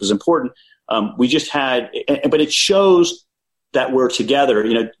Interruption Group is important. We just had, but it shows that we're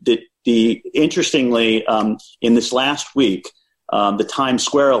together. Interestingly, in this last week, the Times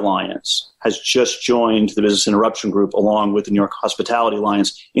Square Alliance has just joined the Business Interruption Group along with the New York Hospitality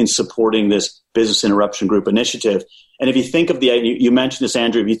Alliance in supporting this Business Interruption Group initiative. And if you think of you mentioned this,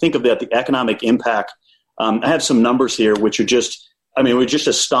 Andrew, if you think of the economic impact, I have some numbers here which are just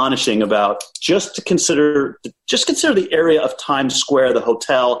astonishing about just consider the area of Times Square, the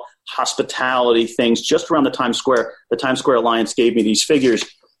hotel, hospitality things just around the Times Square. The Times Square Alliance gave me these figures.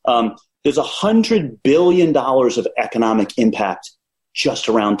 There's $100 billion of economic impact just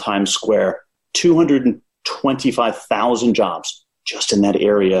around Times Square, 225,000 jobs just in that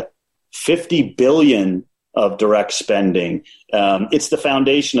area, 50 billion of direct spending. It's the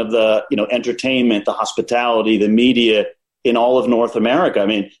foundation of the entertainment, the hospitality, the media in all of North America. I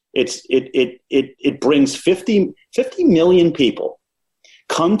mean, it brings 50 million people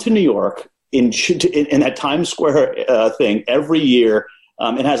come to New York in that Times Square thing every year.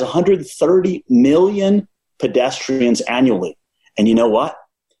 It has 130 million pedestrians annually. And you know what?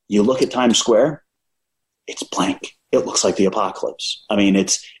 You look at Times Square, it's blank. It looks like the apocalypse. I mean,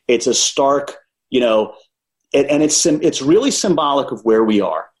 it's a stark, and it's really symbolic of where we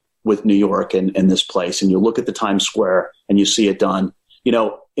are with New York and this place. And you look at the Times Square and you see it done,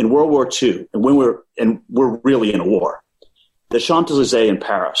 in World War II, and we're really in a war. The Champs-Élysées in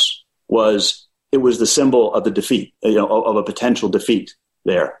Paris was the symbol of the defeat, of a potential defeat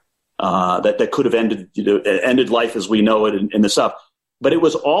there, that could have ended life as we know it in the South. But it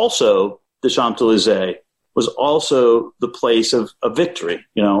was also, the Champs-Élysées was also the place of victory,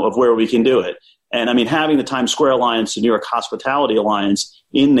 of where we can do it. And I mean, having the Times Square Alliance, the New York Hospitality Alliance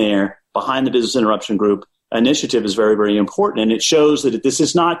in there behind the Business Interruption Group initiative is very, very important. And it shows that this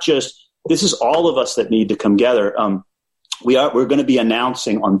is all of us that need to come together. We're going to be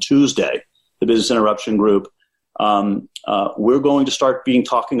announcing on Tuesday, the Business Interruption Group. We're going to start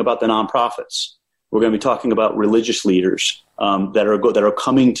talking about the nonprofits. We're going to be talking about religious leaders that are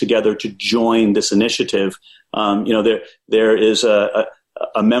coming together to join this initiative. There is a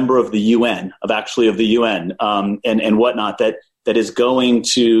member of the UN, and whatnot, that is going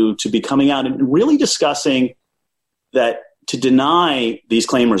to be coming out and really discussing that to deny these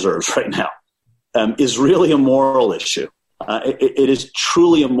claim reserves right now is really a moral issue. It is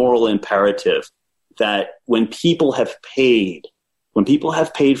truly a moral imperative that when people have paid for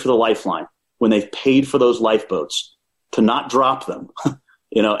the lifeline, when they've paid for those lifeboats, to not drop them,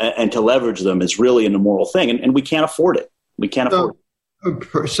 and to leverage them is really an immoral thing. And we can't afford it. We can't afford it.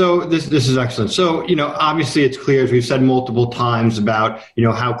 So this is excellent. So, obviously it's clear, as we've said multiple times, about,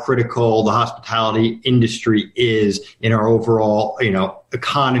 how critical the hospitality industry is in our overall,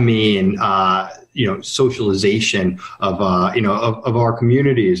 economy and, socialization of our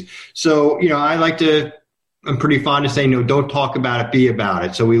communities. So, I'm pretty fond of saying, don't talk about it, be about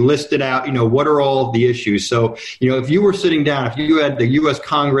it. So we listed out, what are all of the issues? So, if you were sitting down, if you had the U.S.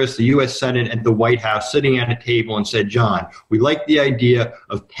 Congress, the U.S. Senate, and the White House sitting at a table and said, John, we like the idea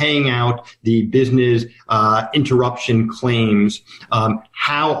of paying out the business interruption claims.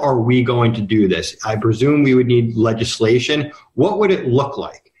 How are we going to do this? I presume we would need legislation. What would it look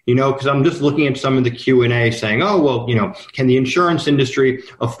like? Because I'm just looking at some of the Q&A saying, can the insurance industry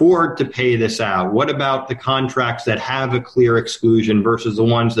afford to pay this out? What about the contracts that have a clear exclusion versus the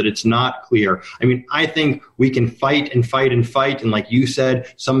ones that it's not clear? I mean, I think we can fight and fight and fight. And like you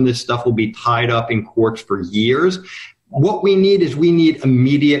said, some of this stuff will be tied up in courts for years. What we need is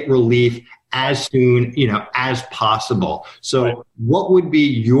immediate relief as soon, as possible. So what would be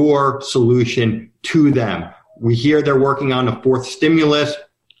your solution to them? We hear they're working on a fourth stimulus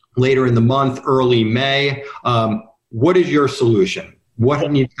later in the month, early May. What is your solution? What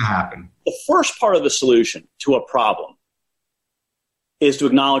needs to happen? The first part of the solution to a problem is to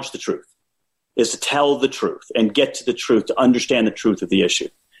acknowledge the truth, is to tell the truth and get to the truth, to understand the truth of the issue.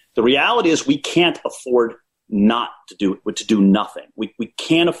 The reality is we can't afford not to do nothing. We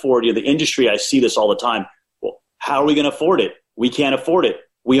can't afford, the industry, I see this all the time. Well, how are we going to afford it? We can't afford it.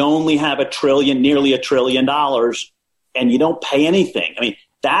 We only have nearly $1 trillion, and you don't pay anything. I mean,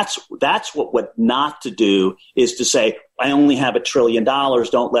 that's what not to do is to say, I only have $1 trillion.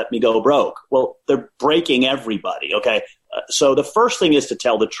 Don't let me go broke. Well, they're breaking everybody. Okay. So the first thing is to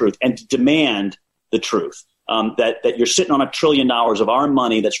tell the truth and to demand the truth, that you're sitting on $1 trillion of our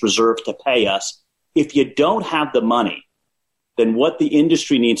money that's reserved to pay us. If you don't have the money, then what the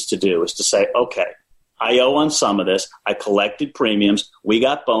industry needs to do is to say, okay, I owe on some of this. I collected premiums. We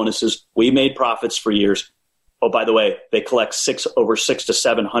got bonuses. We made profits for years. Oh, by the way, they collect over 600 to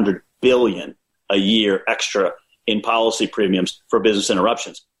 700 billion a year extra in policy premiums for business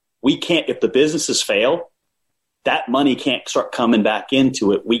interruptions. We can't, if the businesses fail, that money can't start coming back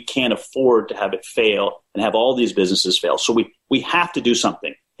into it. We can't afford to have it fail and have all these businesses fail. So we have to do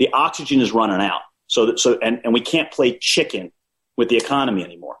something. The oxygen is running out. And we can't play chicken with the economy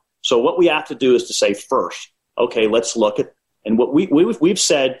anymore. So what we have to do is to say first, okay, let's look at. And what we've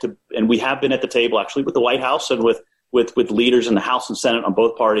said, and we have been at the table actually with the White House and with leaders in the House and Senate on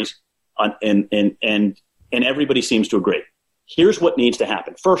both parties, and everybody seems to agree. Here's what needs to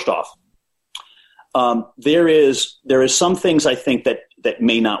happen. First off, there is some things I think that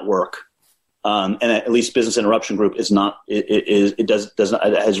may not work, and at least Business Interruption Group is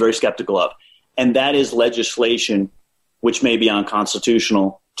very skeptical of, and that is legislation which may be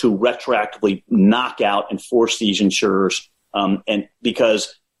unconstitutional to retroactively knock out and force these insurers. And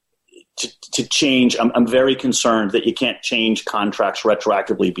because to change, I'm very concerned that you can't change contracts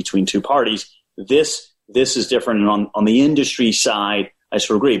retroactively between two parties. This is different. And on the industry side, I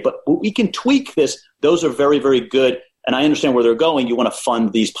sort of agree. But we can tweak this. Those are very, very good. And I understand where they're going. You want to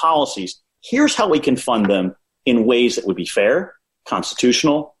fund these policies. Here's how we can fund them in ways that would be fair,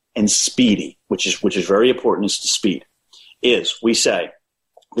 constitutional, and speedy, which is very important, is to speed. Is we say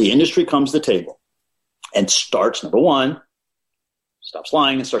the industry comes to the table and starts, number one, stops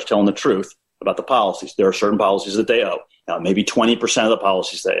lying and starts telling the truth about the policies. There are certain policies that they owe. Now, it may be 20% of the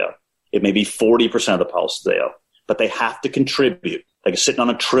policies they owe. It may be 40% of the policies they owe. But they have to contribute. Like sitting on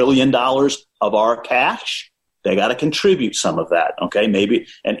 $1 trillion of our cash, they got to contribute some of that. Okay, maybe.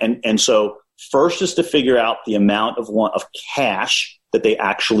 And so first is to figure out the amount of cash that they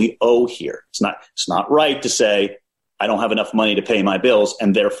actually owe here. It's not right to say, I don't have enough money to pay my bills,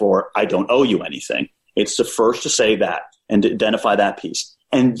 and therefore I don't owe you anything. It's the first to say that and to identify that piece.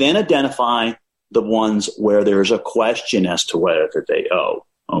 And then identify the ones where there's a question as to whether they owe,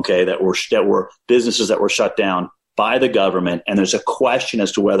 okay, that were businesses that were shut down by the government, and there's a question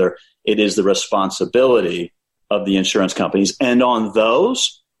as to whether it is the responsibility of the insurance companies. And on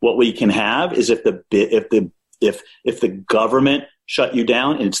those, what we can have is if the government shut you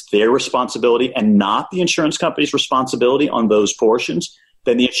down and it's their responsibility and not the insurance company's responsibility on those portions,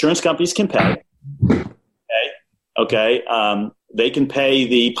 then the insurance companies can pay. Okay. They can pay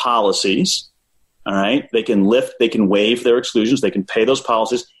the policies. All right. They can waive their exclusions. They can pay those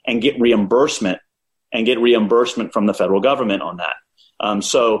policies and get reimbursement and get reimbursement from the federal government on that.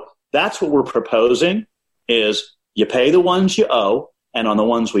 So that's what we're proposing is you pay the ones you owe, and on the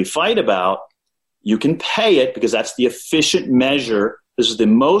ones we fight about, you can pay it because that's the efficient measure. This is the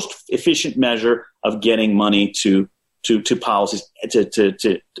most efficient measure of getting money to policies,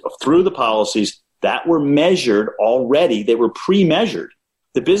 through the policies that were measured already. They were pre-measured.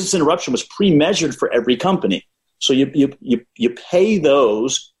 The business interruption was pre-measured for every company. So you pay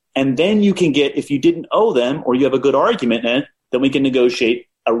those, and then you can get, if you didn't owe them or you have a good argument in it, then we can negotiate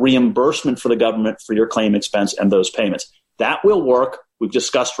a reimbursement for the government for your claim expense and those payments. That will work. We've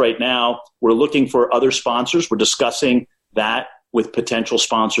discussed right now. We're looking for other sponsors. We're discussing that with potential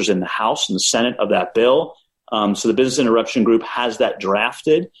sponsors in the House and the Senate of that bill. So the Business Interruption Group has that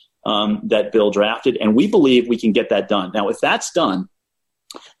drafted, that bill drafted, and we believe we can get that done. Now, if that's done,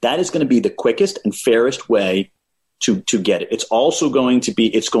 that is going to be the quickest and fairest way to get it. It's also going to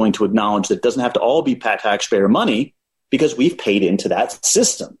acknowledge that it doesn't have to all be taxpayer money because we've paid into that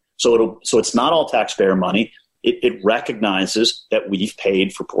system. So it's not all taxpayer money. It recognizes that we've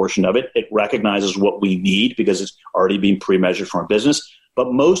paid for a portion of it. It recognizes what we need because it's already been pre-measured for our business.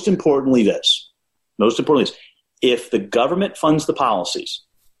 But most importantly, if the government funds the policies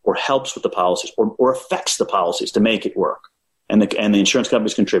or helps with the policies or affects the policies to make it work, and the insurance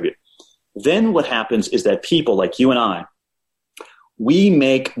companies contribute, then what happens is that people like you and I,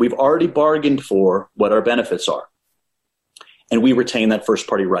 we've already bargained for what our benefits are, and we retain that first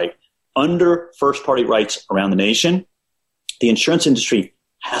party right. Under first party rights around the nation, the insurance industry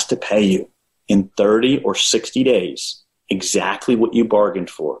has to pay you in 30 or 60 days exactly what you bargained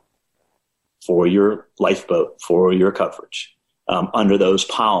for your lifeboat, for your coverage under those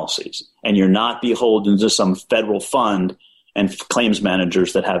policies. And you're not beholden to some federal fund and claims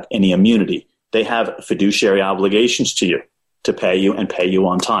managers that have any immunity. They have fiduciary obligations to you to pay you and pay you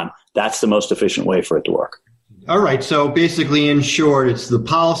on time. That's the most efficient way for it to work. All right. So basically, in short, it's the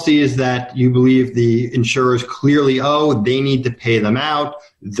policies that you believe the insurers clearly owe. They need to pay them out.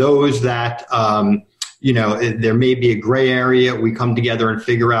 Those that, there may be a gray area. We come together and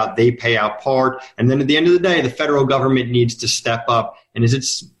figure out they pay out part. And then at the end of the day, the federal government needs to step up. And is it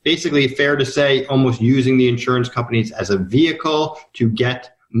basically fair to say almost using the insurance companies as a vehicle to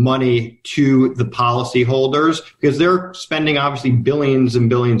get money to the policyholders, because they're spending obviously billions and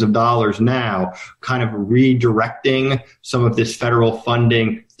billions of dollars now kind of redirecting some of this federal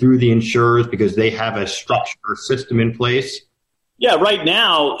funding through the insurers because they have a structure or system in place? Yeah, right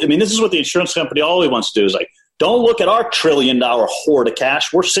now, this is what the insurance company always wants to do is like, don't look at our $1 trillion hoard of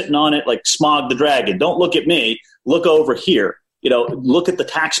cash. We're sitting on it like Smog the Dragon. Don't look at me. Look over here. Look at the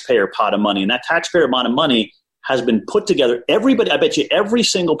taxpayer pot of money. And that taxpayer pot of money has been put together. Everybody, I bet you every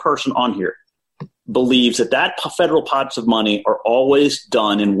single person on here believes that federal pots of money are always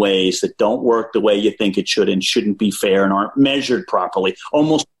done in ways that don't work the way you think it should and shouldn't be fair and aren't measured properly.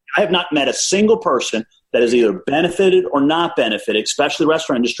 I have not met a single person that has either benefited or not benefited, especially the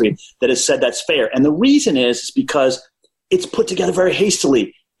restaurant industry, that has said that's fair. And the reason is because it's put together very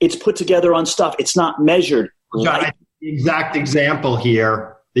hastily. It's put together on stuff. It's not measured. The exact example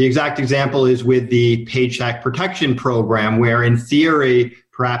here. The exact example is with the Paycheck Protection Program, where in theory,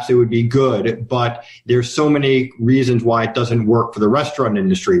 perhaps it would be good, but there's so many reasons why it doesn't work for the restaurant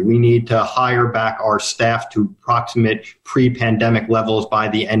industry. We need to hire back our staff to approximate pre-pandemic levels by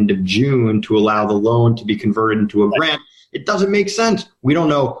the end of June to allow the loan to be converted into a grant. It doesn't make sense. We don't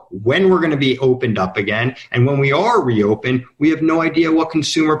know when we're going to be opened up again. And when we are reopened, we have no idea what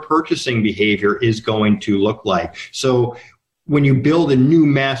consumer purchasing behavior is going to look like. So when you build a new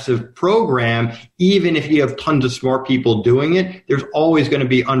massive program, even if you have tons of smart people doing it, there's always going to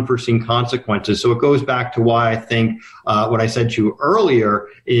be unforeseen consequences. So it goes back to why I think what I said to you earlier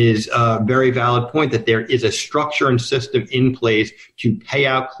is a very valid point, that there is a structure and system in place to pay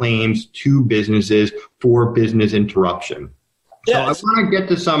out claims to businesses for business interruption. Yes. So I want to get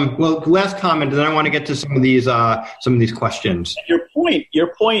to last comment, and then I want to get to some of these questions. Your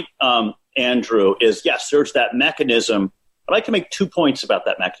point, Andrew, is yes, there's that mechanism. I'd like to make 2 points about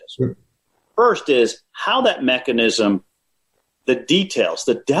that mechanism. Sure. First is how that mechanism, the details,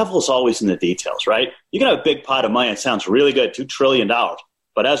 the devil's always in the details, right? You can have a big pot of money. It sounds really good, $2 trillion.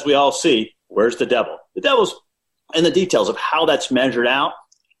 But as we all see, where's the devil? The devil's in the details of how that's measured out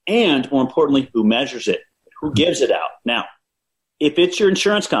and, more importantly, who measures it, who gives it out. Now, if it's your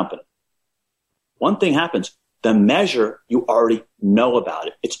insurance company, one thing happens. The measure, you already know about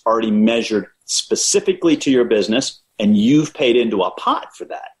it. It's already measured specifically to your business, and you've paid into a pot for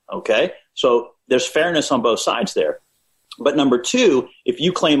that, okay? So there's fairness on both sides there. But number two, if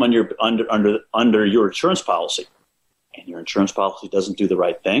you claim on your under your insurance policy and your insurance policy doesn't do the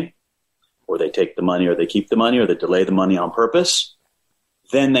right thing, or they take the money, or they keep the money, or they delay the money on purpose,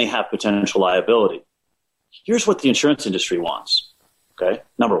 then they have potential liability. Here's what the insurance industry wants. Okay.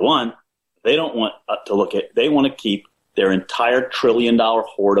 Number one, they don't want to they want to keep their entire $1 trillion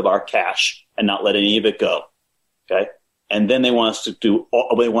hoard of our cash and not let any of it go. Okay. And then they want us to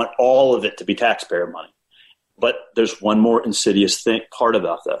they want all of it to be taxpayer money. But there's one more insidious part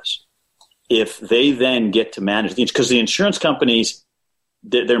about this. If they then get to manage because the insurance companies,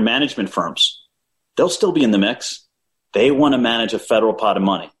 they're management firms, they'll still be in the mix. They want to manage a federal pot of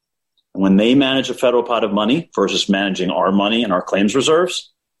money. And when they manage a federal pot of money versus managing our money and our claims reserves,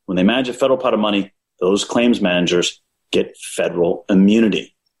 when they manage a federal pot of money, those claims managers get federal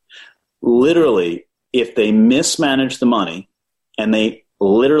immunity. Literally, if they mismanage the money and they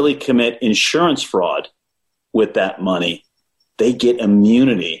literally commit insurance fraud with that money, they get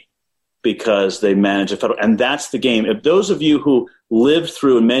immunity because they manage a federal. And that's the game. If those of you who lived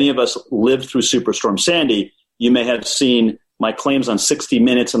through, and many of us lived through Superstorm Sandy, you may have seen my claims on 60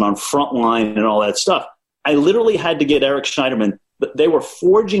 Minutes and on Frontline and all that stuff. I literally had to get Eric Schneiderman. They were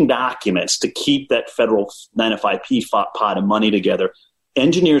forging documents to keep that federal 905P pot of money together.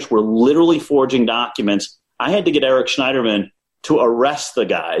 Engineers were literally forging documents. I had to get Eric Schneiderman to arrest the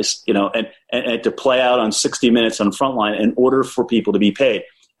guys, and to play out on 60 Minutes on Frontline in order for people to be paid.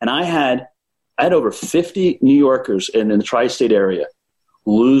 And I had over 50 New Yorkers in the tri-state area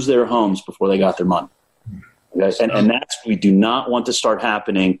lose their homes before they got their money. Okay? And that's, we do not want to start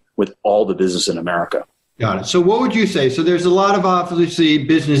happening with all the business in America. Got it. So what would you say? So there's a lot of obviously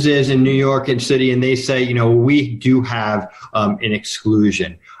businesses in New York and city, and they say, we do have an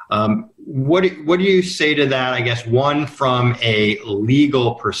exclusion. What do you say to that? I guess one, from a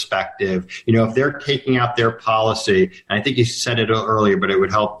legal perspective, if they're taking out their policy, and I think you said it earlier, but it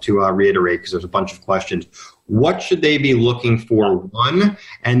would help to reiterate because there's a bunch of questions. What should they be looking for, one?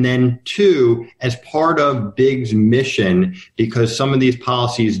 And then two, as part of BIG's mission, because some of these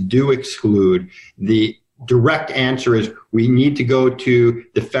policies do exclude, the direct answer is we need to go to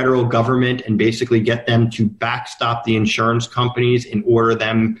the federal government and basically get them to backstop the insurance companies in order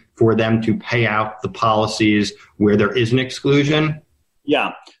for them to pay out the policies where there is an exclusion?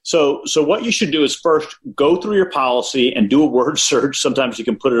 Yeah. So what you should do is first go through your policy and do a word search. Sometimes you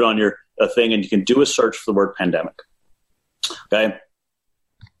can put it on your thing and you can do a search for the word pandemic. Okay.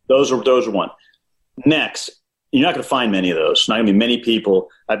 Those are one. Next, you're not going to find many of those. Not going to be many people.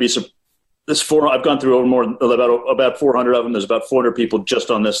 I've gone through about 400 of them. There's about 400 people just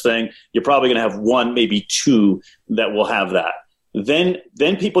on this thing. You're probably going to have one, maybe two that will have that. Then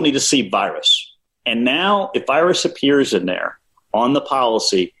people need to see virus. And now if virus appears in there on the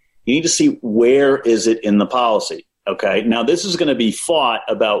policy, you need to see where is it in the policy. Okay. Now this is going to be fought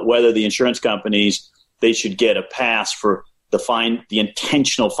about whether the insurance companies, they should get a pass for the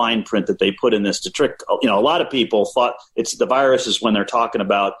intentional fine print that they put in this to trick. A lot of people thought it's the virus is when they're talking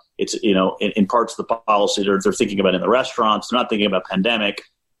about it's, in parts of the policy they're thinking about in the restaurants. They're not thinking about pandemic.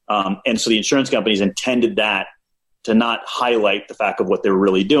 And so the insurance companies intended that to not highlight the fact of what they're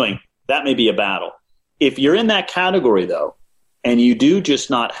really doing. That may be a battle. If you're in that category though, and you do just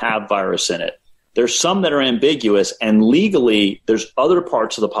not have virus in it, there's some that are ambiguous, and legally there's other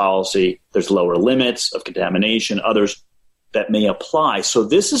parts of the policy. There's lower limits of contamination, others that may apply. So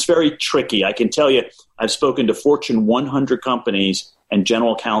this is very tricky. I can tell you, I've spoken to Fortune 100 companies and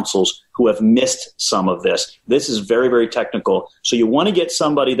general counsels who have missed some of this. This is very, very technical. So you want to get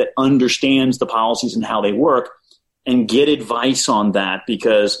somebody that understands the policies and how they work and get advice on that,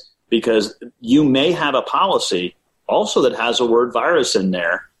 because you may have a policy also that has a word virus in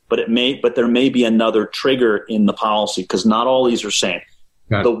there, but there may be another trigger in the policy, because not all these are same.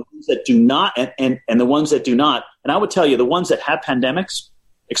 Right. The ones that do not, and the ones that do not, and I would tell you, the ones that have pandemics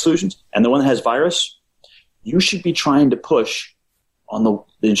exclusions and the one that has virus, you should be trying to push on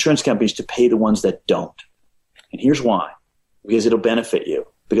the insurance companies to pay the ones that don't. And here's why. Because it'll benefit you.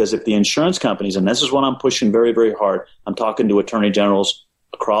 Because if the insurance companies, and this is what I'm pushing very, very hard, I'm talking to attorney generals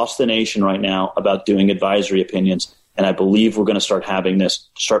across the nation right now about doing advisory opinions. And I believe we're going to start having this,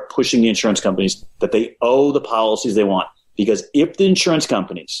 start pushing the insurance companies that they owe the policies they want. Because if the insurance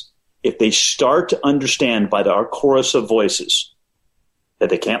companies, if they start to understand by our chorus of voices that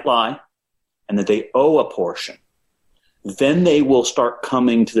they can't lie and that they owe a portion, then they will start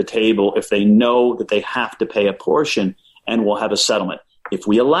coming to the table if they know that they have to pay a portion, and we'll have a settlement. If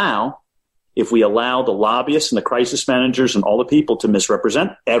we allow the lobbyists and the crisis managers and all the people to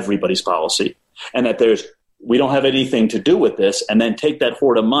misrepresent everybody's policy, and that we don't have anything to do with this, and then take that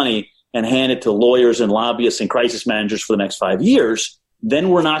hoard of money and hand it to lawyers and lobbyists and crisis managers for the next 5 years, then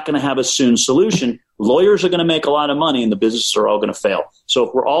we're not going to have a soon solution. lawyers are going to make a lot of money and the businesses are all going to fail. So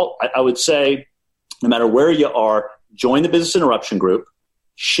if we're all, I would say, no matter where you are, join the Business Interruption Group,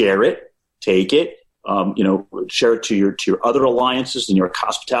 share it, take it, share it to your other alliances, the New York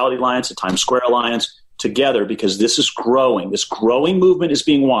Hospitality Alliance, the Times Square Alliance, together, because this is growing. This growing movement is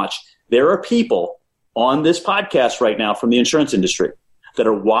being watched. There are people on this podcast right now from the insurance industry that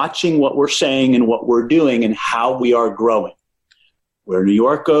are watching what we're saying and what we're doing and how we are growing. Where New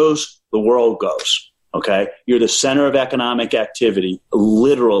York goes, the world goes. Okay? You're the center of economic activity,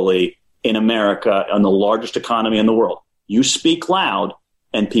 literally, in America, and the largest economy in the world. You speak loud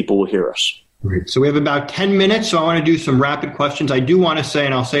and people will hear us. Great. So we have about 10 minutes, so I want to do some rapid questions. I do want to say,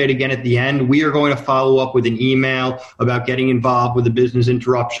 and I'll say it again at the end, we are going to follow up with an email about getting involved with the Business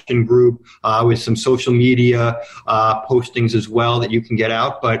Interruption Group, with some social media postings as well that you can get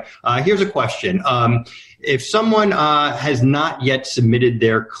out. But here's a question. If someone has not yet submitted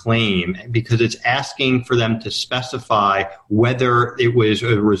their claim because it's asking for them to specify whether it was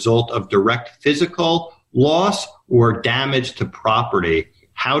a result of direct physical loss or damage to property,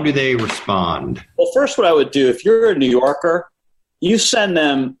 how do they respond? Well, first, what I would do, if you're a New Yorker, you send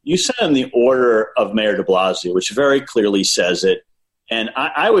them the order of Mayor de Blasio, which very clearly says it. And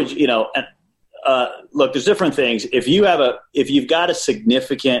I would, look, there's different things. If you've got a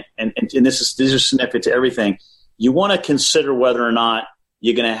significant, and these are significant to everything, you want to consider whether or not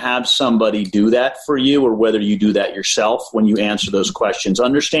you're going to have somebody do that for you, or whether you do that yourself when you answer those questions.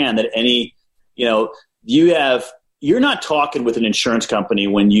 Understand that you're not talking with an insurance company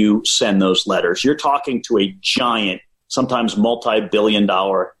when you send those letters. You're talking to a giant, sometimes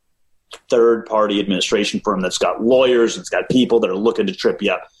multi-billion-dollar third-party administration firm that's got lawyers, it's got people that are looking to trip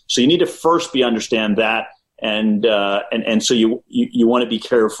you up. So you need to first understand that, and so you want to be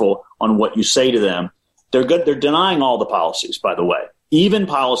careful on what you say to them. They're denying all the policies, by the way, even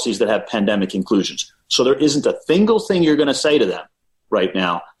policies that have pandemic inclusions. So there isn't a single thing you're going to say to them right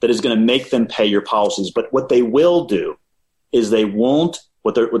now that is going to make them pay your policies. But what they will do is they won't.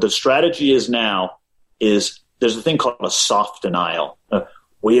 What the strategy is now is there's a thing called a soft denial.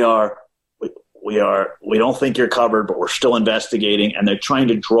 We don't think you're covered, but we're still investigating, and they're trying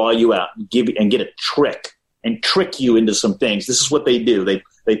to draw you out and get a trick and trick you into some things. This is what they do.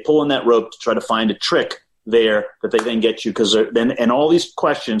 They pull in that rope to try to find a trick there that they then get you, because and all these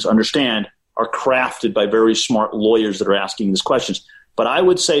questions, understand, are crafted by very smart lawyers that are asking these questions. But I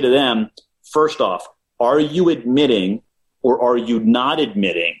would say to them, first off, are you admitting or are you not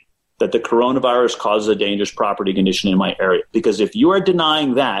admitting that the coronavirus causes a dangerous property condition in my area? Because if you are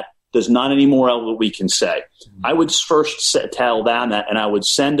denying that, there's not any more else we can say. I would first tell them that, and I would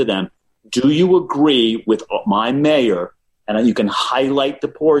send to them, do you agree with my mayor? And you can highlight the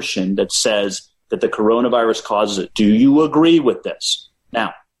portion that says that the coronavirus causes it. Do you agree with this?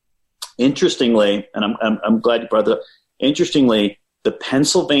 Now, interestingly, and I'm glad you brought that up, interestingly, the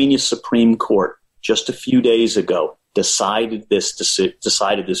Pennsylvania Supreme Court just a few days ago decided this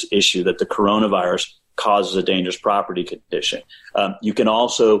issue, that the coronavirus causes a dangerous property condition. You can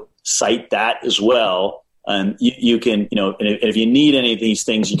also cite that as well. You can, and if you need any of these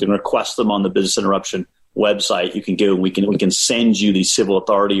things, you can request them on the Business Interruption website. You can go, we can send you these civil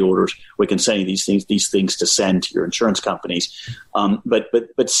authority orders. We can send you these things to send to your insurance companies.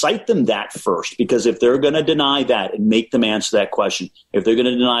 But cite them that first, because if they're going to deny that and make them answer that question, if they're going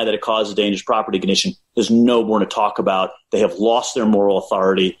to deny that it causes a dangerous property condition, there's no more to talk about. They have lost their moral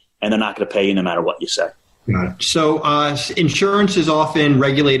authority, and they're not going to pay you no matter what you say. Got it. So insurance is often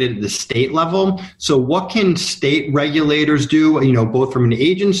regulated at the state level. So what can state regulators do, both from an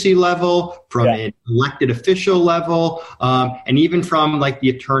agency level, from an elected official level, and even from like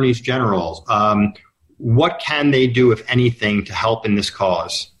the attorneys general? What can they do, if anything, to help in this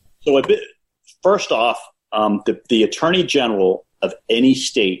cause? So first off, the attorney general of any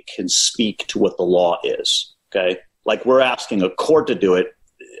state can speak to what the law is. Okay, like we're asking a court to do it.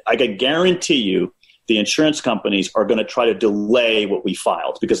 I can guarantee you the insurance companies are going to try to delay what we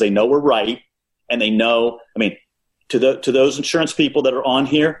filed, because they know we're right, and they know, to those insurance people that are on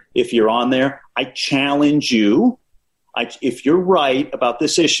here, if you're on there, I challenge you, if you're right about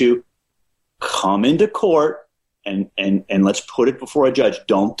this issue, come into court and let's put it before a judge.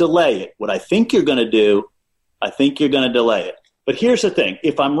 Don't delay it. What I think you're going to do, I think you're going to delay it. But here's the thing.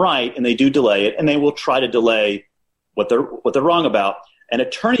 If I'm right and they do delay it, and they will try to delay what they're wrong about, an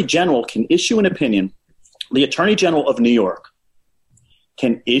attorney general can issue an opinion. The attorney general of New York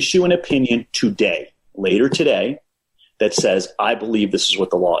can issue an opinion later today, that says, I believe this is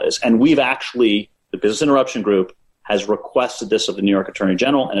what the law is. And we've actually, the Business Interruption Group has requested this of the New York Attorney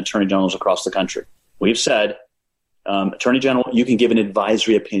General and attorney generals across the country. We've said, Attorney General, you can give an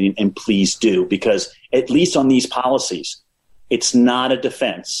advisory opinion, and please do, because at least on these policies, it's not a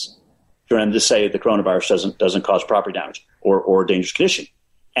defense for them to say the coronavirus doesn't cause property damage or dangerous condition.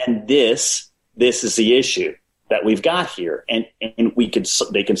 And this is the issue that we've got here, and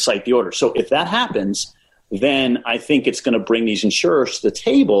they can cite the order. So if that happens, then I think it's going to bring these insurers to the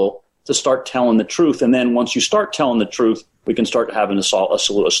table to start telling the truth. And then once you start telling the truth, we can start having a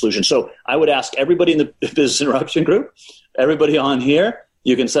solution. So I would ask everybody in the business interruption group, everybody on here,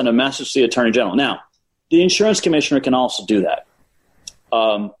 you can send a message to the Attorney General. Now, the insurance commissioner can also do that.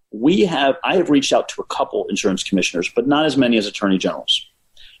 I have reached out to a couple insurance commissioners, but not as many as attorney generals.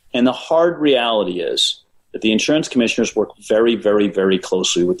 And the hard reality is that the insurance commissioners work very, very, very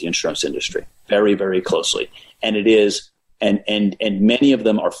closely with the insurance industry, very, very closely. And it is, and many of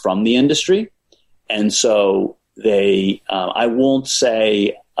them are from the industry. And so I will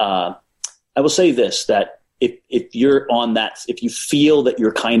say this, that if you're on that, if you feel that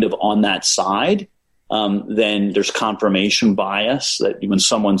you're kind of on that side, then there's confirmation bias, that when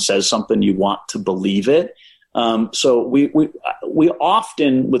someone says something, you want to believe it. So we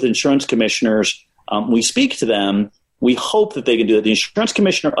often, with insurance commissioners, we speak to them. We hope that they can do that. The insurance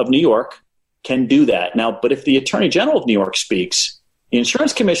commissioner of New York can do that now. But if the Attorney General of New York speaks, the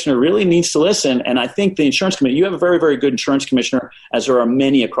insurance commissioner really needs to listen. And I think the insurance commissioner, you have a very, very good insurance commissioner, as there are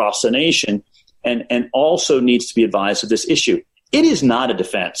many across the nation, and also needs to be advised of this issue. It is not a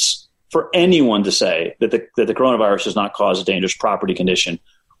defense for anyone to say that the coronavirus does not cause a dangerous property condition,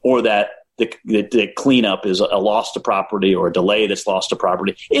 or that the cleanup is a loss to property or a delay that's lost to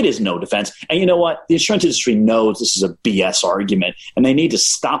property. It is no defense. And you know what? The insurance industry knows this is a BS argument, and they need to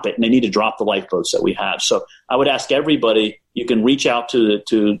stop it, and they need to drop the lifeboats that we have. So I would ask everybody, you can reach out to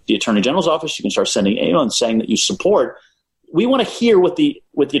the Attorney General's office. You can start sending email and saying that you support. We want to hear what the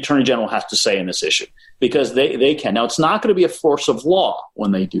Attorney General has to say in this issue, because they can. Now, it's not going to be a force of law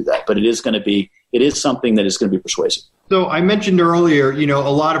when they do that, but it is something that is going to be persuasive. So I mentioned earlier, a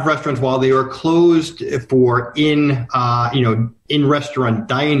lot of restaurants, while they were closed for in restaurant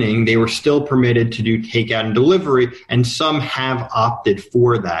dining, they were still permitted to do takeout and delivery, and some have opted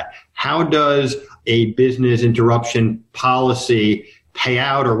for that. How does a business interruption policy pay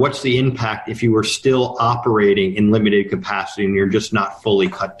out, or what's the impact if you were still operating in limited capacity and you're just not fully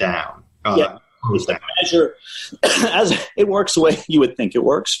cut down? The measure, as it works the way you would think it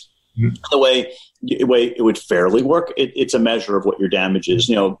works, the way it would fairly work. It's a measure of what your damage is.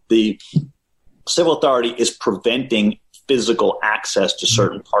 The civil authority is preventing physical access to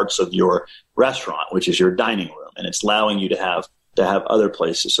certain parts of your restaurant, which is your dining room, and it's allowing you to have other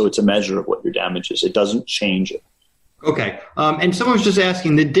places. So it's a measure of what your damage is. It doesn't change it. Okay. And someone was just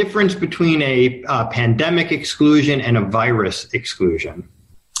asking the difference between a pandemic exclusion and a virus exclusion.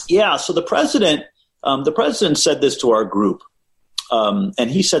 Yeah. So the president said this to our group. And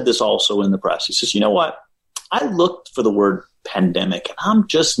he said this also in the press. He says, you know what? I looked for the word pandemic, and I'm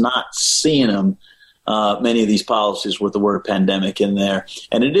just not seeing them, many of these policies with the word pandemic in there.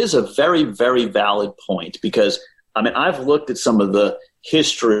 And it is a very, very valid point, because, I've looked at some of the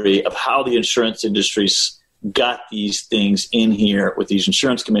history of how the insurance industry's got these things in here with these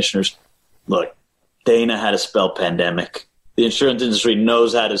insurance commissioners. Look, they know how to spell pandemic. The insurance industry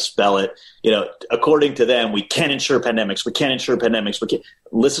knows how to spell it. According to them, we can't insure pandemics. We can't insure pandemics. We can't.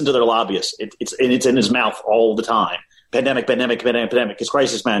 Listen to their lobbyists. It's in his mouth all the time. Pandemic, pandemic, pandemic, pandemic. His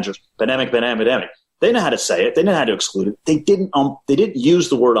crisis managers. Pandemic, pandemic, pandemic. They know how to say it. They know how to exclude it. They didn't use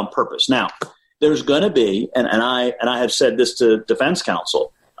the word on purpose. Now, there's going to be, and I have said this to defense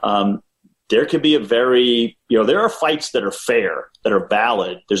counsel. There could be there are fights that are fair, that are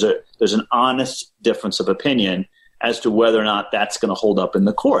valid. There's an honest difference of opinion as to whether or not that's going to hold up in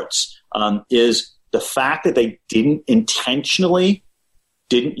the courts. Is the fact that they didn't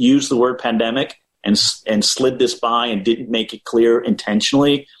use the word pandemic and slid this by and didn't make it clear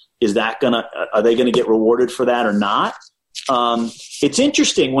intentionally, are they going to get rewarded for that or not? It's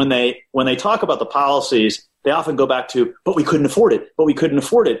interesting when they talk about the policies, they often go back to, but we couldn't afford it.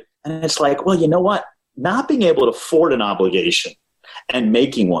 And it's like, well, you know what? Not being able to afford an obligation and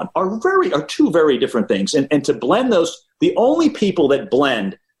making one are two very different things. And to blend those, the only people that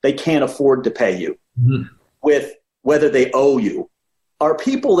blend, they can't afford to pay you with whether they owe you, are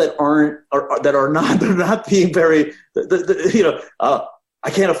people that are not being very, I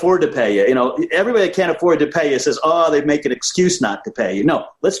can't afford to pay you. Everybody that can't afford to pay you says, they make an excuse not to pay you. No,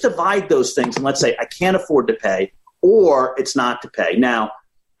 let's divide those things and let's say I can't afford to pay, or it's not to pay. Now,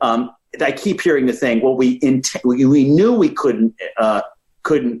 I keep hearing the thing, well, we knew we couldn't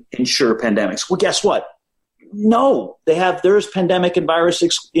insure pandemics. Well, guess what? No, there's pandemic and virus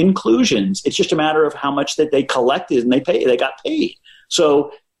inclusions. It's just a matter of how much that they collected and they got paid.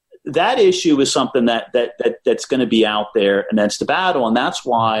 So that issue is something that's going to be out there, and that's the battle. And that's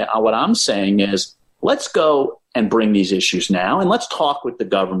why what I'm saying is, let's go and bring these issues now, and let's talk with the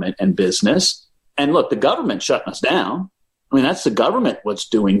government and business. And look, the government shutting us down. I mean, that's the government what's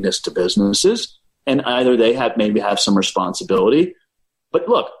doing this to businesses, and either they maybe have some responsibility. But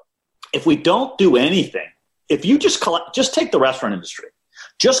look, if we don't do anything, if you just take the restaurant industry,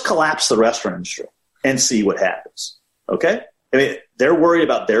 just collapse the restaurant industry and see what happens. Okay? I mean, they're worried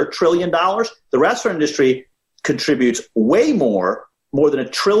about their $1 trillion. The restaurant industry contributes way more than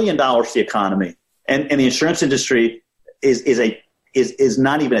 $1 trillion to the economy, and the insurance industry is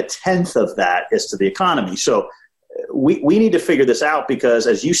not even a tenth of that as to the economy. So we need to figure this out, because,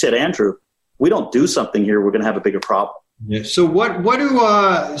 as you said, Andrew, we don't do something here, we're going to have a bigger problem. Yeah. So a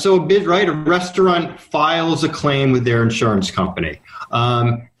restaurant files a claim with their insurance company,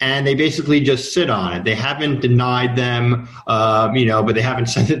 and they basically just sit on it. They haven't denied them, but they haven't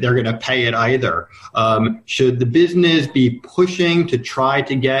said that they're going to pay it either. Should the business be pushing to try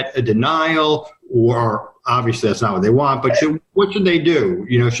to get a denial, or obviously that's not what they want, but what should they do?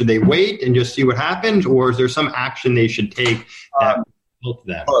 Should they wait and just see what happens, or is there some action they should take that will help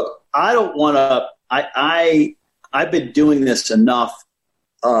them? Look, I don't want to. I've been doing this enough.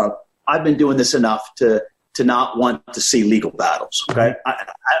 I've been doing this enough to not want to see legal battles. Okay,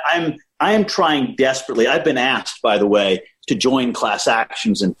 I am trying desperately. I've been asked, by the way, to join class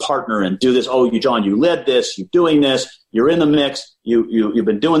actions and partner and do this. Oh, John, you led this. You're doing this. You're in the mix. You've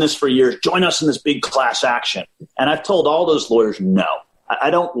been doing this for years. Join us in this big class action. And I've told all those lawyers, no, I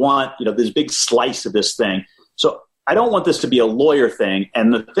don't want this big slice of this thing. So I don't want this to be a lawyer thing.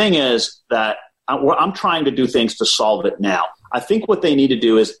 And the thing is that I'm trying to do things to solve it now. I think what they need to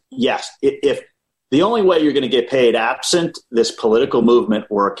do is, yes, if the only way you're going to get paid absent this political movement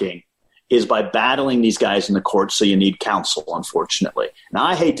working is by battling these guys in the courts, so you need counsel, unfortunately. Now,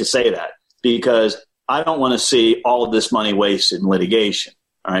 I hate to say that, because I don't want to see all of this money wasted in litigation,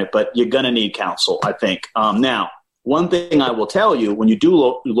 all right? But you're going to need counsel, I think. Now, one thing I will tell you, when you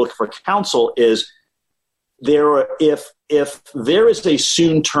do look for counsel, is if there is a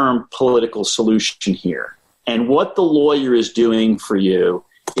soon-term political solution here, and what the lawyer is doing for you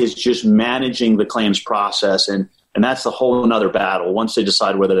is just managing the claims process, and that's a whole another battle. Once they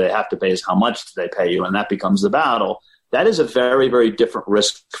decide whether they have to pay is how much do they pay you, and that becomes the battle. That is a very, very different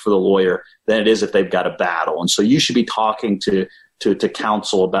risk for the lawyer than it is if they've got a battle. And so you should be talking to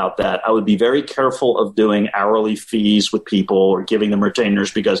counsel about that. I would be very careful of doing hourly fees with people or giving them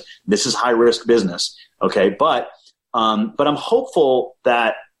retainers, because this is high risk business. Okay. But I'm hopeful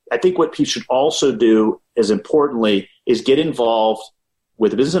that I think what people should also do, as importantly, is get involved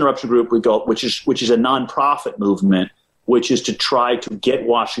with the Business Interruption Group, which is a nonprofit movement, which is to try to get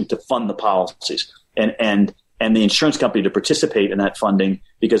Washington to fund the policies and the insurance company to participate in that funding.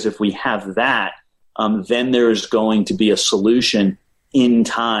 Because if we have that, then there's going to be a solution in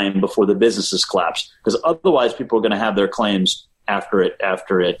time before the businesses collapse. Because otherwise, people are going to have their claims after their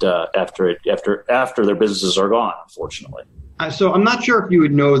businesses are gone, unfortunately. So I'm not sure if you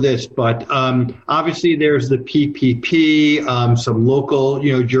would know this, but obviously there's the PPP. Some local,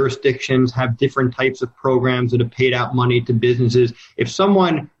 jurisdictions have different types of programs that have paid out money to businesses. If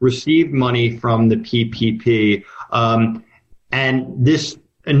someone received money from the PPP and this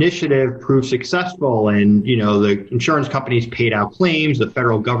initiative proved successful, and the insurance companies paid out claims, the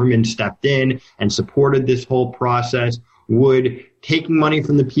federal government stepped in and supported this whole process, would taking money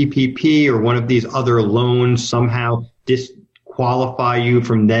from the PPP or one of these other loans somehow disqualify you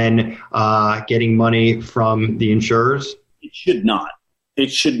from then getting money from the insurers? It should not. It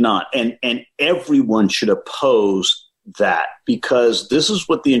should not. And everyone should oppose that, because this is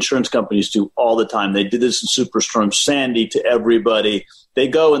what the insurance companies do all the time. They did this in Superstorm Sandy to everybody. They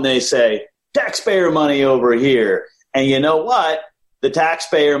go and they say, taxpayer money over here. And you know what? The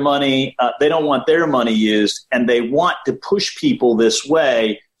taxpayer money, they don't want their money used, and they want to push people this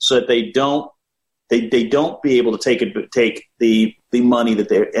way so that they don't be able to take the money that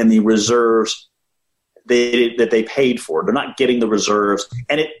they and the reserves that they paid for. They're not getting the reserves.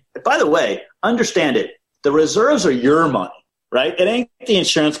 And by the way, understand it. The reserves are your money, right? It ain't the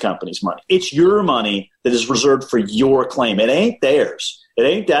insurance company's money. It's your money that is reserved for your claim. It ain't theirs. It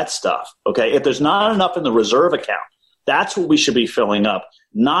ain't that stuff. Okay. If there's not enough in the reserve account, that's what we should be filling up,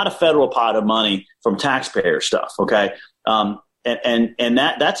 not a federal pot of money from taxpayer stuff. Okay. And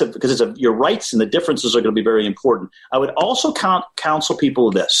that's because your rights and the differences are going to be very important. I would also counsel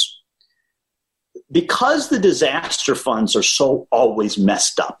people this, because the disaster funds are so always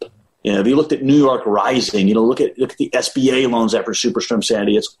messed up. If you looked at New York Rising, look at the SBA loans after Superstorm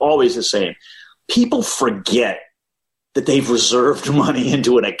Sandy, it's always the same. People forget that they've reserved money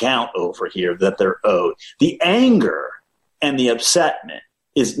into an account over here that they're owed. The anger and the upsetment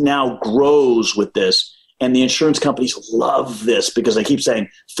now grows with this. And the insurance companies love this because they keep saying,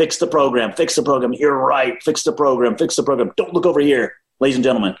 fix the program, you're right, fix the program, don't look over here, ladies and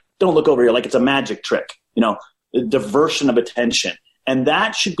gentlemen, don't look over here like it's a magic trick, the diversion of attention. And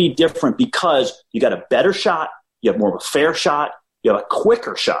that should be different because you got a better shot, you have more of a fair shot, you have a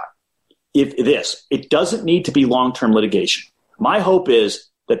quicker shot. It doesn't need to be long-term litigation. My hope is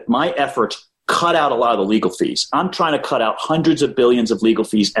that my efforts cut out a lot of the legal fees. I'm trying to cut out hundreds of billions of legal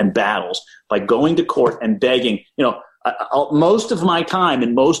fees and battles by going to court and begging. Most of my time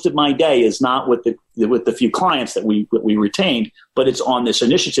and most of my day is not with the few clients that we retained, but it's on this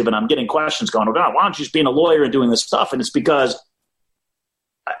initiative. And I'm getting questions going, oh God, why aren't you just being a lawyer and doing this stuff? And it's because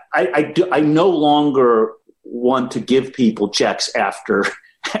I no longer want to give people checks after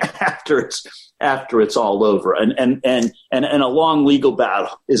it's all over, and a long legal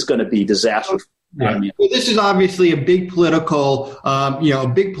battle is going to be disastrous. Yeah. Well, this is obviously a big political,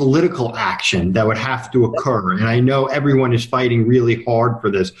 action that would have to occur, and I know everyone is fighting really hard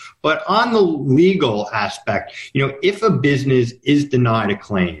for this. But on the legal aspect, if a business is denied a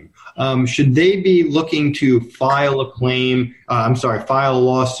claim, should they be looking to file a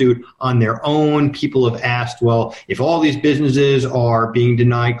lawsuit on their own? People have asked, well, if all these businesses are being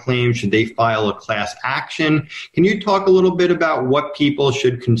denied claims, should they file a class action? Can you talk a little bit about what people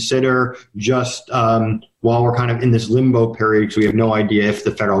should consider just while we're kind of in this limbo period because we have no idea if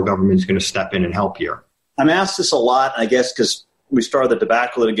the federal government is going to step in and help here? I'm asked this a lot, I guess, because we started the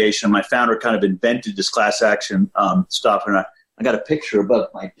tobacco litigation. My founder kind of invented this class action stuff, and I got a picture above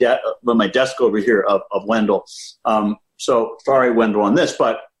my desk over here of Wendell. So sorry, Wendell, on this,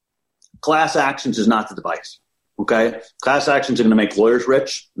 but class actions is not the device. Okay, class actions are going to make lawyers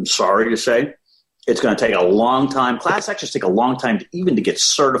rich. I'm sorry to say, it's going to take a long time. Class actions take a long time to get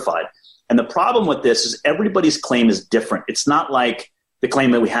certified. And the problem with this is everybody's claim is different. It's not like the claim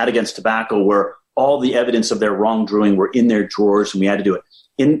that we had against tobacco, where all the evidence of their wrongdoing were in their drawers and we had to do it.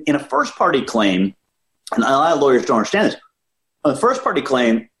 In a first party claim, and a lot of lawyers don't understand this. On a first-party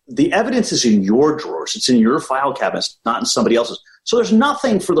claim, the evidence is in your drawers. It's in your file cabinets, not in somebody else's. So there's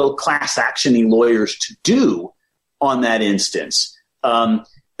nothing for the class actioning lawyers to do on that instance.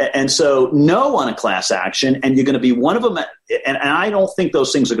 And so no on a class action, and you're going to be one of them. And I don't think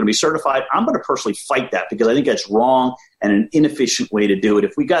those things are going to be certified. I'm going to personally fight that because I think that's wrong and an inefficient way to do it.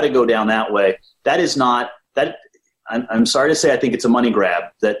 If we got to go down that way, that is not – that. I'm sorry to say I think it's a money grab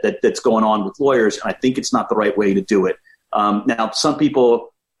that's going on with lawyers, and I think it's not the right way to do it. Now, some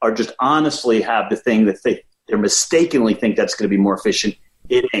people are just honestly have the thing that they mistakenly think that's going to be more efficient.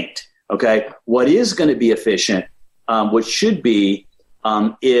 It ain't. Okay. What is going to be efficient, what should be,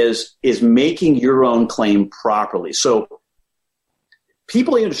 is making your own claim properly. So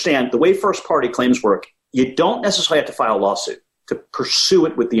people understand the way first party claims work. You don't necessarily have to file a lawsuit to pursue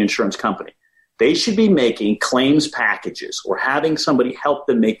it with the insurance company. They should be making claims packages or having somebody help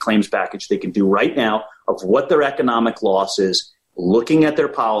them make claims package they can do right now of what their economic loss is, looking at their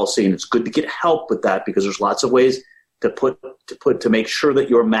policy. And it's good to get help with that because there's lots of ways to make sure that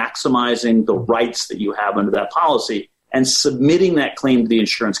you're maximizing the rights that you have under that policy and submitting that claim to the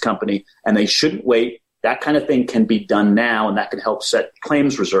insurance company. And they shouldn't wait. That kind of thing can be done now, and that can help set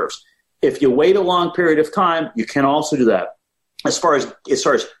claims reserves. If you wait a long period of time, you can also do that. As far as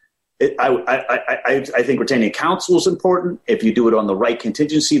I think retaining counsel is important. If you do it on the right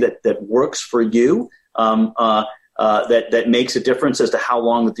contingency that works for you, that makes a difference as to how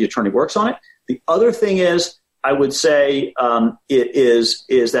long that the attorney works on it. The other thing is, I would say,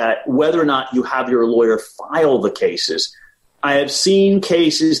 is that whether or not you have your lawyer file the cases. I have seen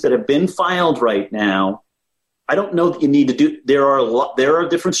cases that have been filed right now. I don't know that you need to do. There are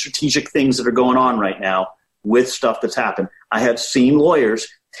different strategic things that are going on right now with stuff that's happened. I have seen lawyers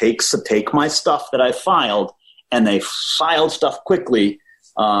take my stuff that I filed, and they filed stuff quickly,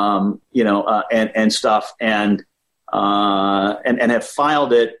 and stuff, and have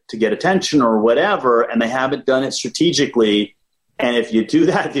filed it to get attention or whatever, and they haven't done it strategically. And if you do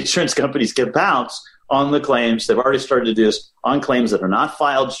that, the insurance companies get bounced on the claims. They've already started to do this on claims that are not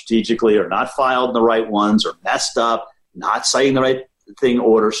filed strategically or not filed in the right ones or messed up, not citing the right thing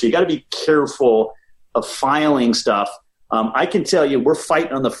order. So you got to be careful of filing stuff. I can tell you we're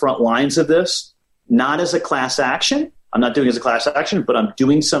fighting on the front lines of this, not as a class action. I'm not doing it as a class action, but I'm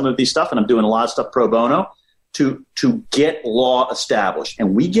doing some of these stuff, and I'm doing a lot of stuff pro bono to get law established.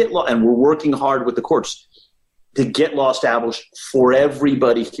 And we get law, and we're working hard with the courts. to get law established for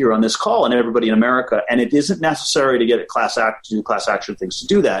everybody here on this call and everybody in America. And it isn't necessary to get a class action things to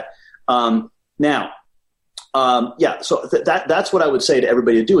do that. So that's what I would say to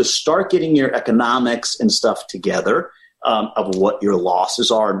everybody to do is start getting your economics and stuff together of what your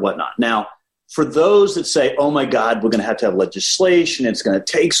losses are and whatnot. Now, for those that say, oh my God, we're going to have legislation, it's going to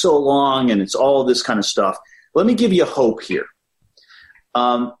take so long, and it's all this kind of stuff, let me give you hope here.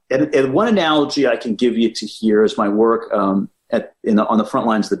 And one analogy I can give you to here is my work on the front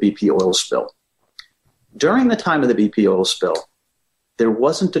lines of the BP oil spill. During the time of the BP oil spill, there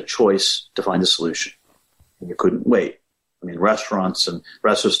wasn't a choice to find a solution. You couldn't wait. I mean, restaurants and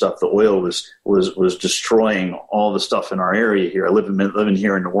rest of stuff, the oil was destroying all the stuff in our area here. I living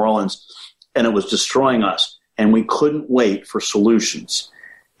here in New Orleans, and it was destroying us. And we couldn't wait for solutions.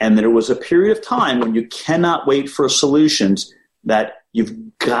 And there was a period of time when you cannot wait for solutions, that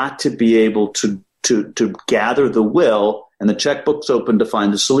you've got to be able to gather the will and the checkbook's open to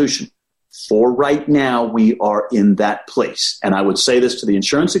find the solution. For right now, we are in that place. And I would say this to the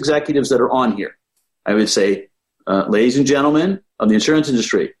insurance executives that are on here. I would say, ladies and gentlemen of the insurance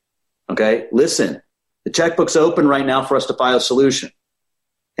industry, okay, listen, the checkbook's open right now for us to find a solution.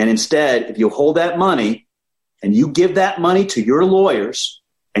 And instead, if you hold that money and you give that money to your lawyers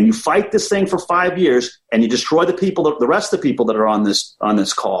and you fight this thing for 5 years and you destroy the rest of the people that are on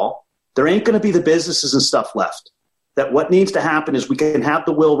this call, there ain't going to be the businesses and stuff left. That what needs to happen is we can have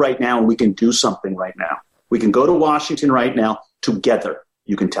the will right now and we can do something right now. We can go to Washington right now together.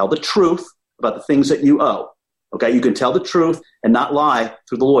 You can tell the truth about the things that you owe. Okay, you can tell the truth and not lie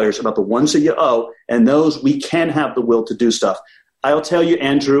through the lawyers about the ones that you owe, and those we can have the will to do stuff. I'll tell you,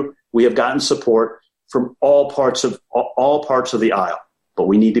 Andrew, we have gotten support from all parts of the aisle. But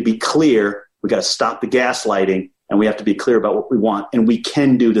we need to be clear. We got to stop the gaslighting, and we have to be clear about what we want. And we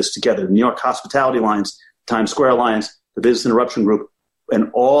can do this together. The New York Hospitality Alliance, Times Square Alliance, the Business Interruption Group, and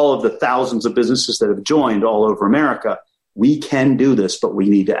all of the thousands of businesses that have joined all over America. We can do this, but we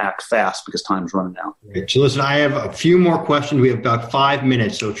need to act fast because time's running out. Right. So listen, I have a few more questions. We have about 5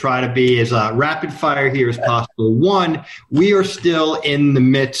 minutes, so try to be as rapid fire here as possible. One, we are still in the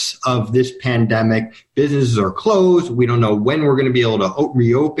midst of this pandemic. Businesses are closed. We don't know when we're going to be able to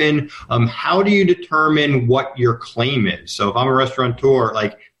reopen. How do you determine what your claim is? So if I'm a restaurateur,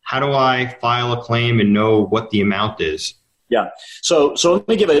 how do I file a claim and know what the amount is? Yeah. So let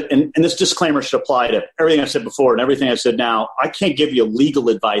me give it, and this disclaimer should apply to everything I said before and everything I said now. I can't give you legal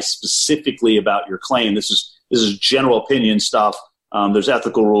advice specifically about your claim. This is general opinion stuff. There's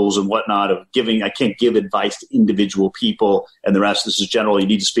ethical rules and whatnot of giving. I can't give advice to individual people and the rest. This is general. You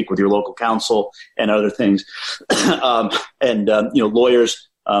need to speak with your local counsel and other things. Lawyers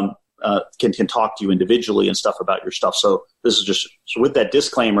can talk to you individually and stuff about your stuff. So this is just with that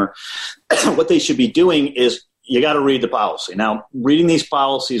disclaimer. What they should be doing is, you got to read the policy. Now, reading these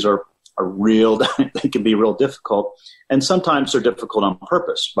policies are real, they can be real difficult. And sometimes they're difficult on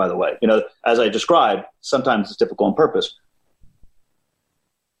purpose, by the way. As I described, sometimes it's difficult on purpose.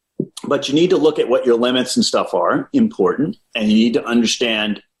 But you need to look at what your limits and stuff are, important. And you need to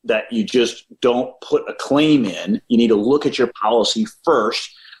understand that you just don't put a claim in. You need to look at your policy first,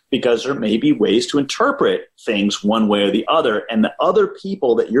 because there may be ways to interpret things one way or the other. And the other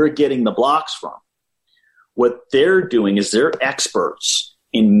people that you're getting the blocks from, what they're doing is they're experts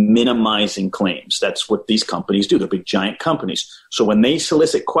in minimizing claims. That's what these companies do. They're big, giant companies. So when they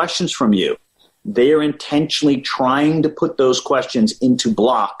solicit questions from you, they are intentionally trying to put those questions into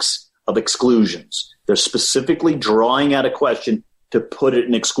blocks of exclusions. They're specifically drawing out a question to put it in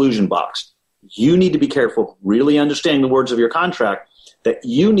an exclusion box. You need to be careful, really understanding the words of your contract, that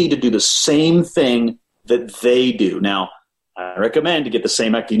you need to do the same thing that they do. Now, I recommend to get the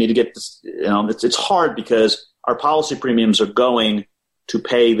same. You need to get this. It's hard because our policy premiums are going to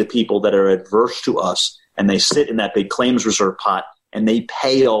pay the people that are adverse to us, and they sit in that big claims reserve pot, and they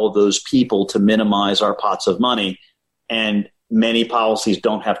pay all those people to minimize our pots of money. And many policies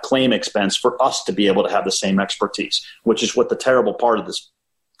don't have claim expense for us to be able to have the same expertise, which is what the terrible part of this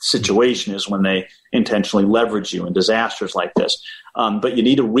situation is, when they intentionally leverage you in disasters like this. But you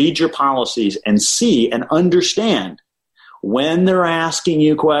need to read your policies and see and understand when they're asking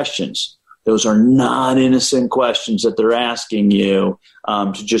you questions. Those are not innocent questions that they're asking you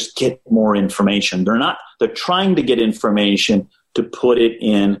to just get more information. They're trying to get information to put it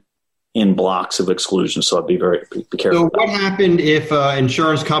in blocks of exclusion. So I'd be careful. So what happened if an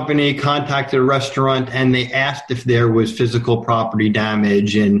insurance company contacted a restaurant and they asked if there was physical property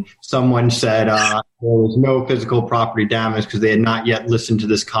damage, and someone said there was no physical property damage because they had not yet listened to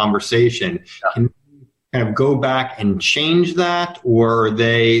this conversation? Yeah. Can you kind of go back and change that, or are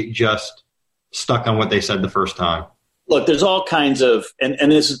they just stuck on what they said the first time? Look, there's all kinds of,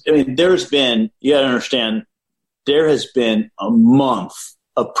 and this is, I mean, there's been, you got to understand, there has been a month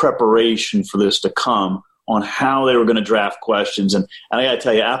of preparation for this to come on how they were going to draft questions. And I got to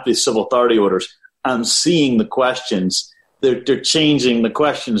tell you, after these civil authority orders, I'm seeing the questions. They're changing the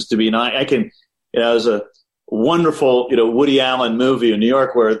questions to be, and I can, there's a wonderful, Woody Allen movie in New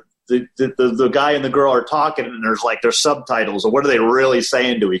York where the guy and the girl are talking and there's subtitles or what are they really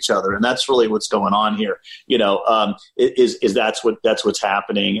saying to each other? And that's really what's going on here. That's what's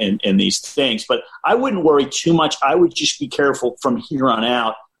happening in these things. But I wouldn't worry too much. I would just be careful from here on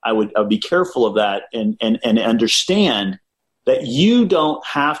out. I would be careful of that and understand that you don't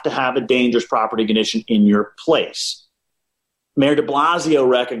have to have a dangerous property condition in your place. Mayor de Blasio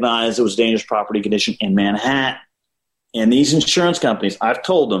recognized it was a dangerous property condition in Manhattan. And these insurance companies, I've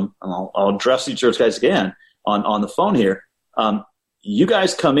told them, and I'll address the insurance guys again on the phone here, you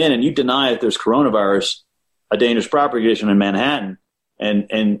guys come in and you deny that there's coronavirus, a dangerous property condition in Manhattan, and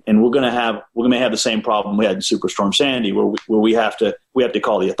we're going to have the same problem we had in Superstorm Sandy, where we have to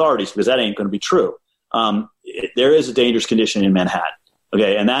call the authorities because that ain't going to be true. There is a dangerous condition in Manhattan,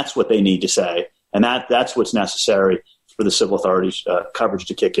 okay, and that's what they need to say, and that's what's necessary for the civil authorities coverage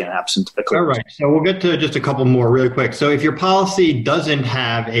to kick in absent a clearance. All right. So we'll get to just a couple more really quick. So if your policy doesn't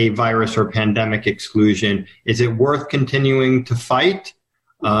have a virus or pandemic exclusion, is it worth continuing to fight?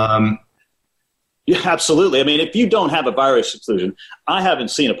 Yeah, absolutely. I mean, if you don't have a virus exclusion, I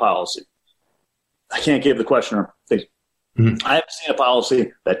haven't seen a policy. I can't give the questioner. Mm-hmm. I haven't seen a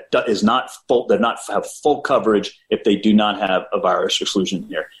policy that is not full, that not have full coverage if they do not have a virus exclusion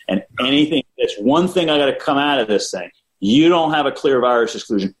here. And anything, that's one thing I got to come out of this thing. You don't have a clear virus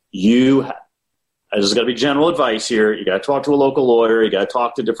exclusion. This is going to be general advice here. You got to talk to a local lawyer. You got to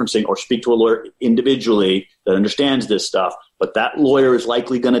talk to different things or speak to a lawyer individually that understands this stuff. But that lawyer is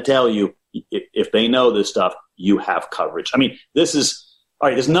likely going to tell you if they know this stuff, you have coverage. I mean, this is, all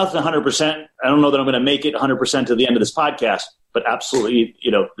right, there's nothing 100%. I don't know that I'm going to make it 100% to the end of this podcast, but absolutely,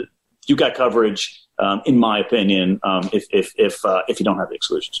 you got coverage, in my opinion, if you don't have the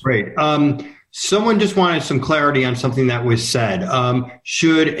exclusions. Great. Someone just wanted some clarity on something that was said.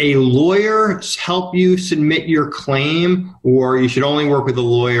 Should a lawyer help you submit your claim, or you should only work with a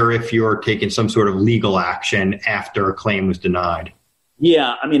lawyer if you're taking some sort of legal action after a claim was denied?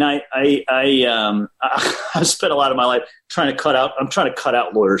 Yeah, I mean, I've spent a lot of my life trying to cut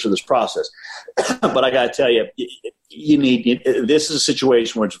out lawyers in this process. But I got to tell you, this is a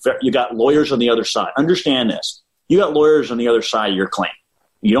situation where you got lawyers on the other side. Understand this. You got lawyers on the other side of your claim.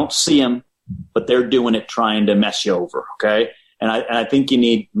 You don't see them, but they're doing it trying to mess you over, okay? And I think you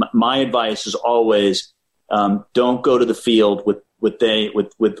need – my advice is always don't go to the field with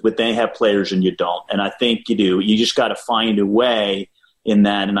they have players and you don't. And I think you do. You just got to find a way – in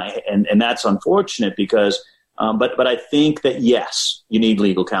that, and that's unfortunate because, but I think that yes, you need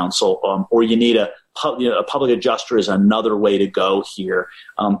legal counsel, or you need a public adjuster is another way to go here.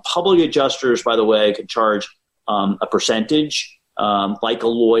 Public adjusters, by the way, can charge a percentage, like a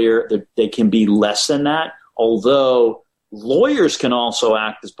lawyer. They can be less than that, although lawyers can also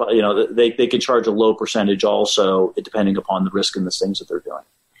act as, they can charge a low percentage also, depending upon the risk and the things that they're doing.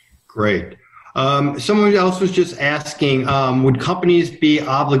 Great. Someone else was just asking, would companies be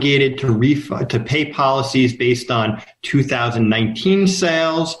obligated to pay policies based on 2019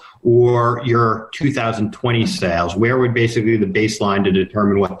 sales or your 2020 sales? Where would basically the baseline to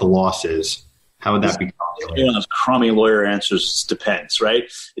determine what the loss is? How would that be calculated? Those crummy lawyer answers, depends, right?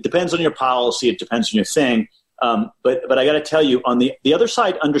 It depends on your policy. It depends on your thing. But I got to tell you, on the other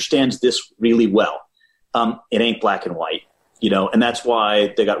side understands this really well. It ain't black and white. And that's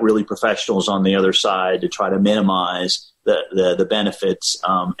why they got really professionals on the other side to try to minimize the benefits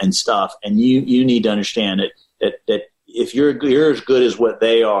and stuff. And you need to understand that if you're as good as what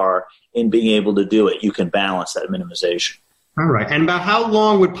they are in being able to do it, you can balance that minimization. All right. And about how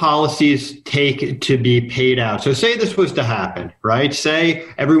long would policies take to be paid out? So say this was to happen, right? Say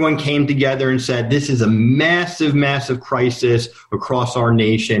everyone came together and said, this is a massive, massive crisis across our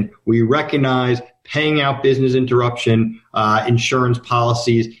nation. We recognize paying out business interruption insurance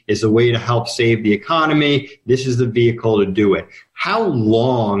policies is a way to help save the economy. This is the vehicle to do it. How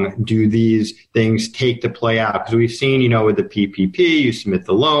long do these things take to play out? Because we've seen, with the PPP, you submit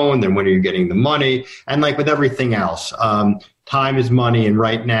the loan, then when are you getting the money? And like with everything else, time is money. And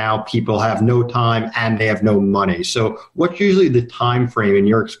right now people have no time and they have no money. So what's usually the time frame in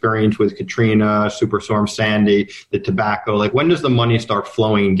your experience with Katrina, Superstorm Sandy, the tobacco? Like when does the money start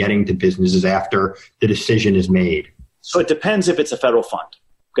flowing and getting to businesses after the decision is made? So it depends if it's a federal fund.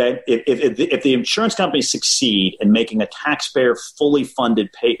 Okay, if the insurance companies succeed in making a taxpayer fully funded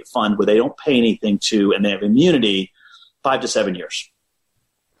fund where they don't pay anything to and they have immunity, 5 to 7 years.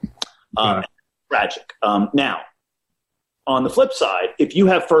 Tragic. Now, on the flip side, if you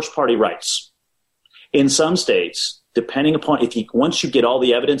have first party rights, in some states, depending upon once you get all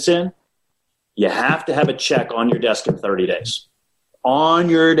the evidence in, you have to have a check on your desk in 30 days. On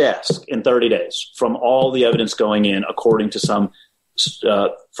your desk in 30 days from all the evidence going in, according to some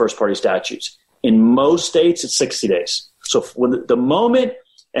first party statutes. In most states, it's 60 days. So when the moment,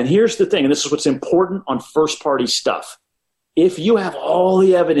 and here's the thing, and this is what's important on first party stuff. If you have all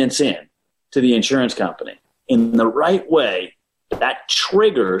the evidence in to the insurance company in the right way, that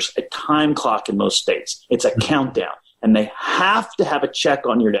triggers a time clock in most states. It's a countdown, and they have to have a check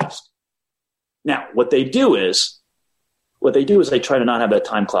on your desk. Now, what they do is they try to not have that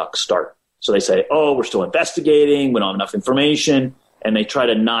time clock start. So they say, oh, we're still investigating, we don't have enough information, and they try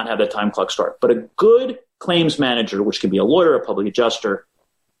to not have that time clock start. But a good claims manager, which can be a lawyer, a public adjuster,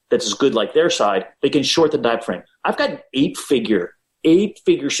 that's as good like their side, they can short the time frame. I've got 8-figure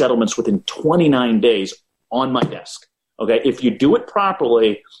settlements within 29 days on my desk. Okay, if you do it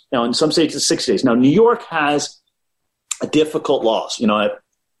properly, now in some states it's 60 days. Now New York has a difficult laws. You know, I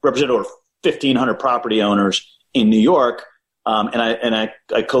represent over 1,500 property owners in New York, and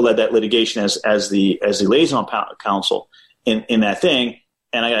I co-led that litigation as the liaison counsel in that thing.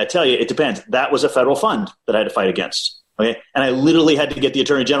 And I got to tell you, it depends. That was a federal fund that I had to fight against. Okay, and I literally had to get the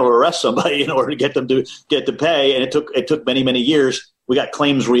attorney general to arrest somebody in order to get them to pay, and it took many years. We got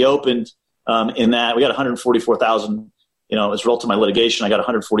claims reopened in that. We got 144,000. You know, as a result of my litigation, I got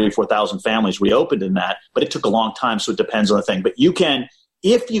 144,000 families reopened in that, but it took a long time, so it depends on the thing. But you can,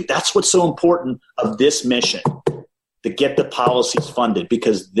 that's what's so important of this mission, to get the policies funded,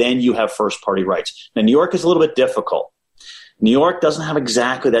 because then you have first party rights. Now, New York is a little bit difficult. New York doesn't have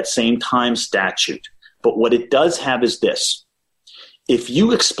exactly that same time statute, but what it does have is this. If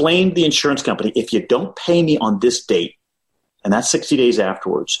you explain to the insurance company, if you don't pay me on this date, and that's 60 days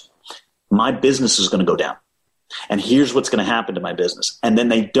afterwards, my business is going to go down. And here's what's going to happen to my business. And then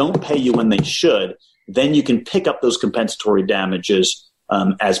they don't pay you when they should. Then you can pick up those compensatory damages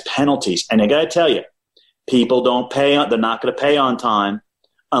as penalties. And I got to tell you, people don't pay. They're not going to pay on time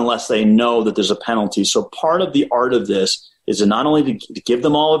unless they know that there's a penalty. So part of the art of this is to not only to give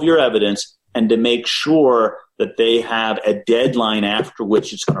them all of your evidence and to make sure that they have a deadline after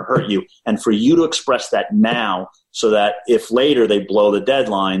which it's going to hurt you, and for you to express that now so that if later they blow the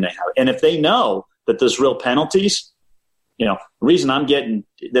deadline, they have. And if they know that there's real penalties, you know, the reason I'm getting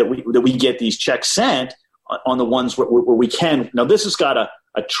that we get these checks sent on the ones where we can. Now, this has got a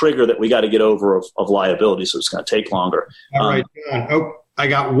trigger that we got to get over of liability, so it's going to take longer. All right, John. I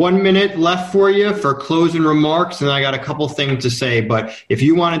got 1 minute left for you for closing remarks, and I got a couple things to say. But if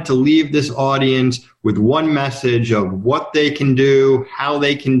you wanted to leave this audience with one message of what they can do, how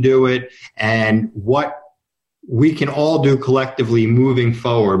they can do it, and what we can all do collectively moving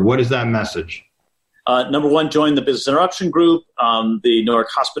forward, what is that message? Number one, join the Business Interruption Group, the New York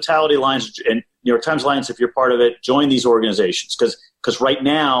Hospitality Alliance, and New York Times Alliance. If you're part of it, join these organizations because right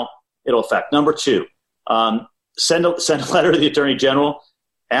now it'll affect. Number two, send a letter to the Attorney General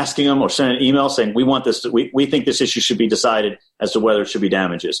asking them, or send an email saying we want this. We think this issue should be decided as to whether it should be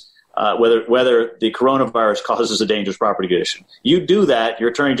damages, whether the coronavirus causes a dangerous property condition. You do that,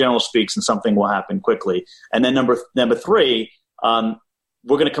 your Attorney General speaks, and something will happen quickly. And then number three.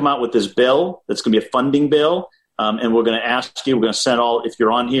 We're going to come out with this bill that's going to be a funding bill, and we're going to ask you, we're going to send all, if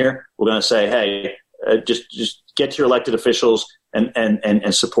you're on here, we're going to say, hey, just get to your elected officials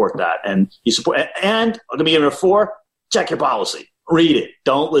and support that. And you support, and I'm going to be giving it a 4, check your policy. Read it.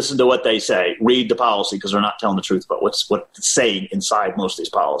 Don't listen to what they say. Read the policy, because they're not telling the truth about what it's saying inside most of these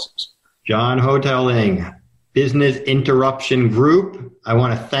policies. John Hotelling, Business Interruption Group. I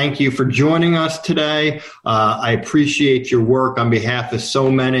want to thank you for joining us today. I appreciate your work on behalf of so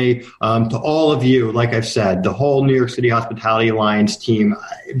many. To all of you, like I've said, the whole New York City Hospitality Alliance team,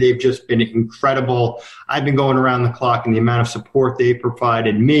 they've just been incredible. I've been going around the clock, and the amount of support they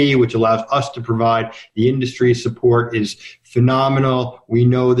provided me, which allows us to provide the industry support, is phenomenal. We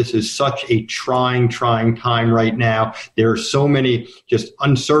know this is such a trying time right now. There are so many just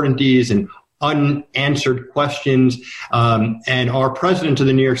uncertainties and unanswered questions. And our president of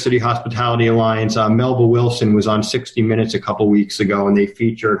the New York City Hospitality Alliance, Melba Wilson, was on 60 Minutes a couple weeks ago, and they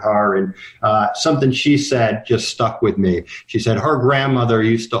featured her. And something she said just stuck with me. She said her grandmother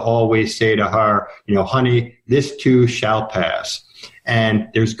used to always say to her, you know, honey, this too shall pass. And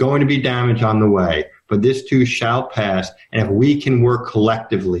there's going to be damage on the way, but this too shall pass. And if we can work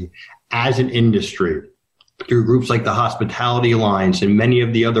collectively as an industry through groups like the Hospitality Alliance and many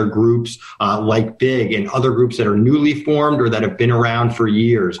of the other groups like BIG and other groups that are newly formed or that have been around for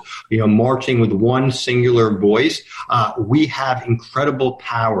years, marching with one singular voice, we have incredible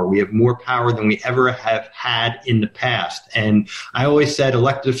power. We have more power than we ever have had in the past. And I always said,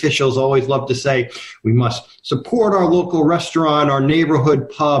 elected officials always love to say, we must support our local restaurant, our neighborhood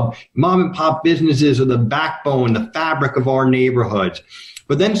pub. Mom and pop businesses are the backbone, the fabric of our neighborhoods.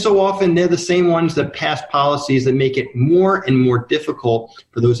 But then so often they're the same ones that pass policies that make it more and more difficult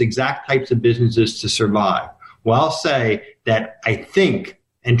for those exact types of businesses to survive. Well, I'll say that I think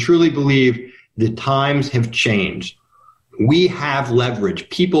and truly believe the times have changed. We have leverage.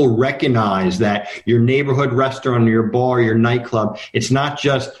 People recognize that your neighborhood restaurant, your bar, your nightclub, it's not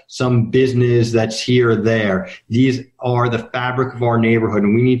just some business that's here or there. These are the fabric of our neighborhood,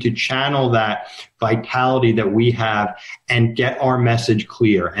 and we need to channel that vitality that we have and get our message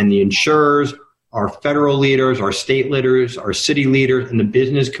clear. And the insurers, our federal leaders, our state leaders, our city leaders, and the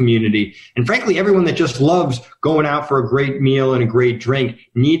business community, and frankly, everyone that just loves going out for a great meal and a great drink,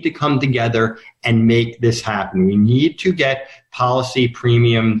 need to come together and make this happen. We need to get policy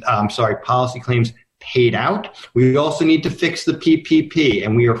claims paid out. We also need to fix the PPP,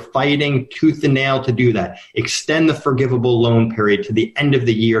 and we are fighting tooth and nail to do that. Extend the forgivable loan period to the end of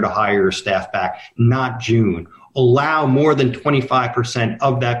the year to hire your staff back, not June. Allow more than 25%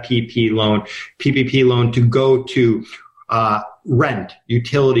 of that PPP loan to go to rent,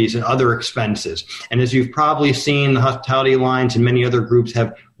 utilities, and other expenses. And as you've probably seen, the Hospitality Alliance and many other groups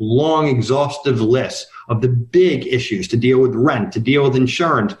have long, exhaustive lists of the big issues to deal with rent, to deal with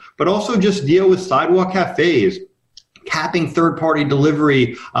insurance, but also just deal with sidewalk cafes, capping third-party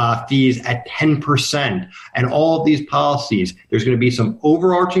delivery fees at 10%, and all of these policies. There's going to be some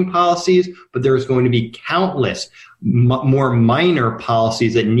overarching policies, but there's going to be countless more minor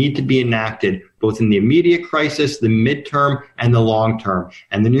policies that need to be enacted, both in the immediate crisis, the midterm, and the long term.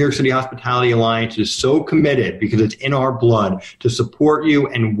 And the New York City Hospitality Alliance is so committed, because it's in our blood, to support you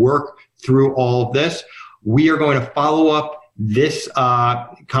and work through all of this. We are going to follow up this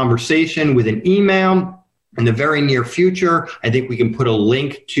conversation with an email in the very near future. I think we can put a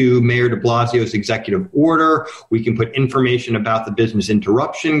link to Mayor de Blasio's executive order. We can put information about the business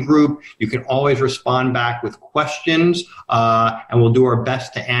interruption group. You can always respond back with questions, and we'll do our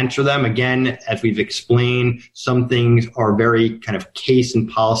best to answer them. Again, as we've explained, some things are very kind of case and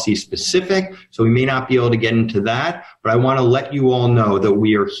policy specific, so we may not be able to get into that. But I want to let you all know that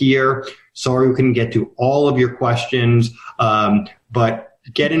we are here. Sorry we couldn't get to all of your questions, but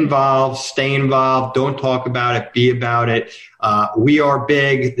get involved, stay involved, don't talk about it, be about it. We are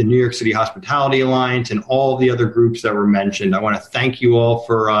BIG, the New York City Hospitality Alliance, and all the other groups that were mentioned. I want to thank you all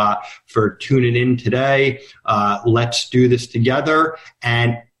for tuning in today. Let's do this together,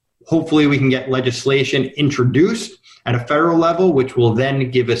 and hopefully we can get legislation introduced at a federal level, which will then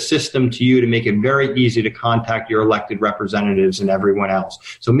give a system to you to make it very easy to contact your elected representatives and everyone else.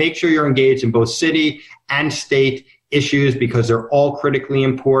 So make sure you're engaged in both city and state issues, because they're all critically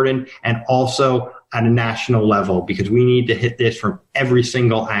important, and also at a national level, because we need to hit this from every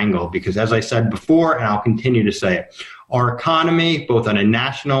single angle. Because as I said before, and I'll continue to say it, our economy, both on a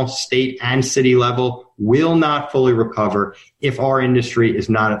national, state, and city level, will not fully recover if our industry is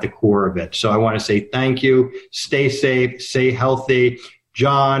not at the core of it. So I want to say thank you. Stay safe, stay healthy.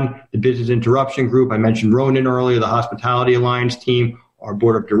 John, the Business Interruption Group, I mentioned Ronan earlier, the Hospitality Alliance team, our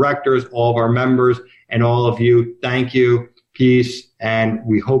board of directors, all of our members, and all of you, thank you, peace, and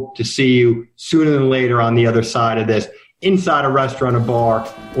we hope to see you sooner than later on the other side of this, inside a restaurant, a bar,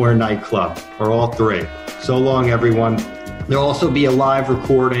 or a nightclub, or all three. So long, everyone. There'll also be a live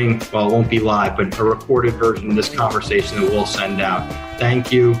recording, well, it won't be live, but a recorded version of this conversation that we'll send out.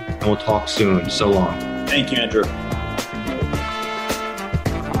 Thank you, and we'll talk soon. So long. Thank you, Andrew.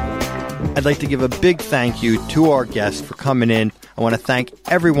 I'd like to give a big thank you to our guests for coming in. I want to thank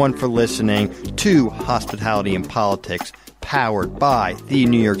everyone for listening to Hospitality and Politics, powered by the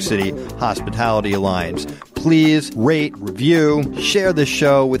New York City Hospitality Alliance. Please rate, review, share this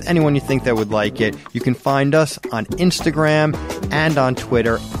show with anyone you think that would like it. You can find us on Instagram and on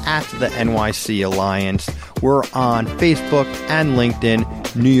Twitter at the NYC Alliance. We're on Facebook and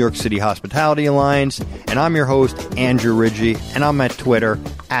LinkedIn, New York City Hospitality Alliance. And I'm your host, Andrew Ridgie, and I'm at Twitter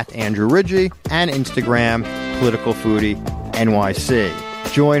at Andrew Ridgie and Instagram, Political Foodie NYC.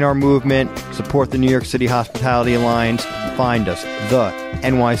 Join our movement, support the New York City Hospitality Alliance. Find us, the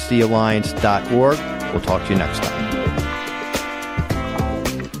NYCalliance.org. We'll talk to you next time.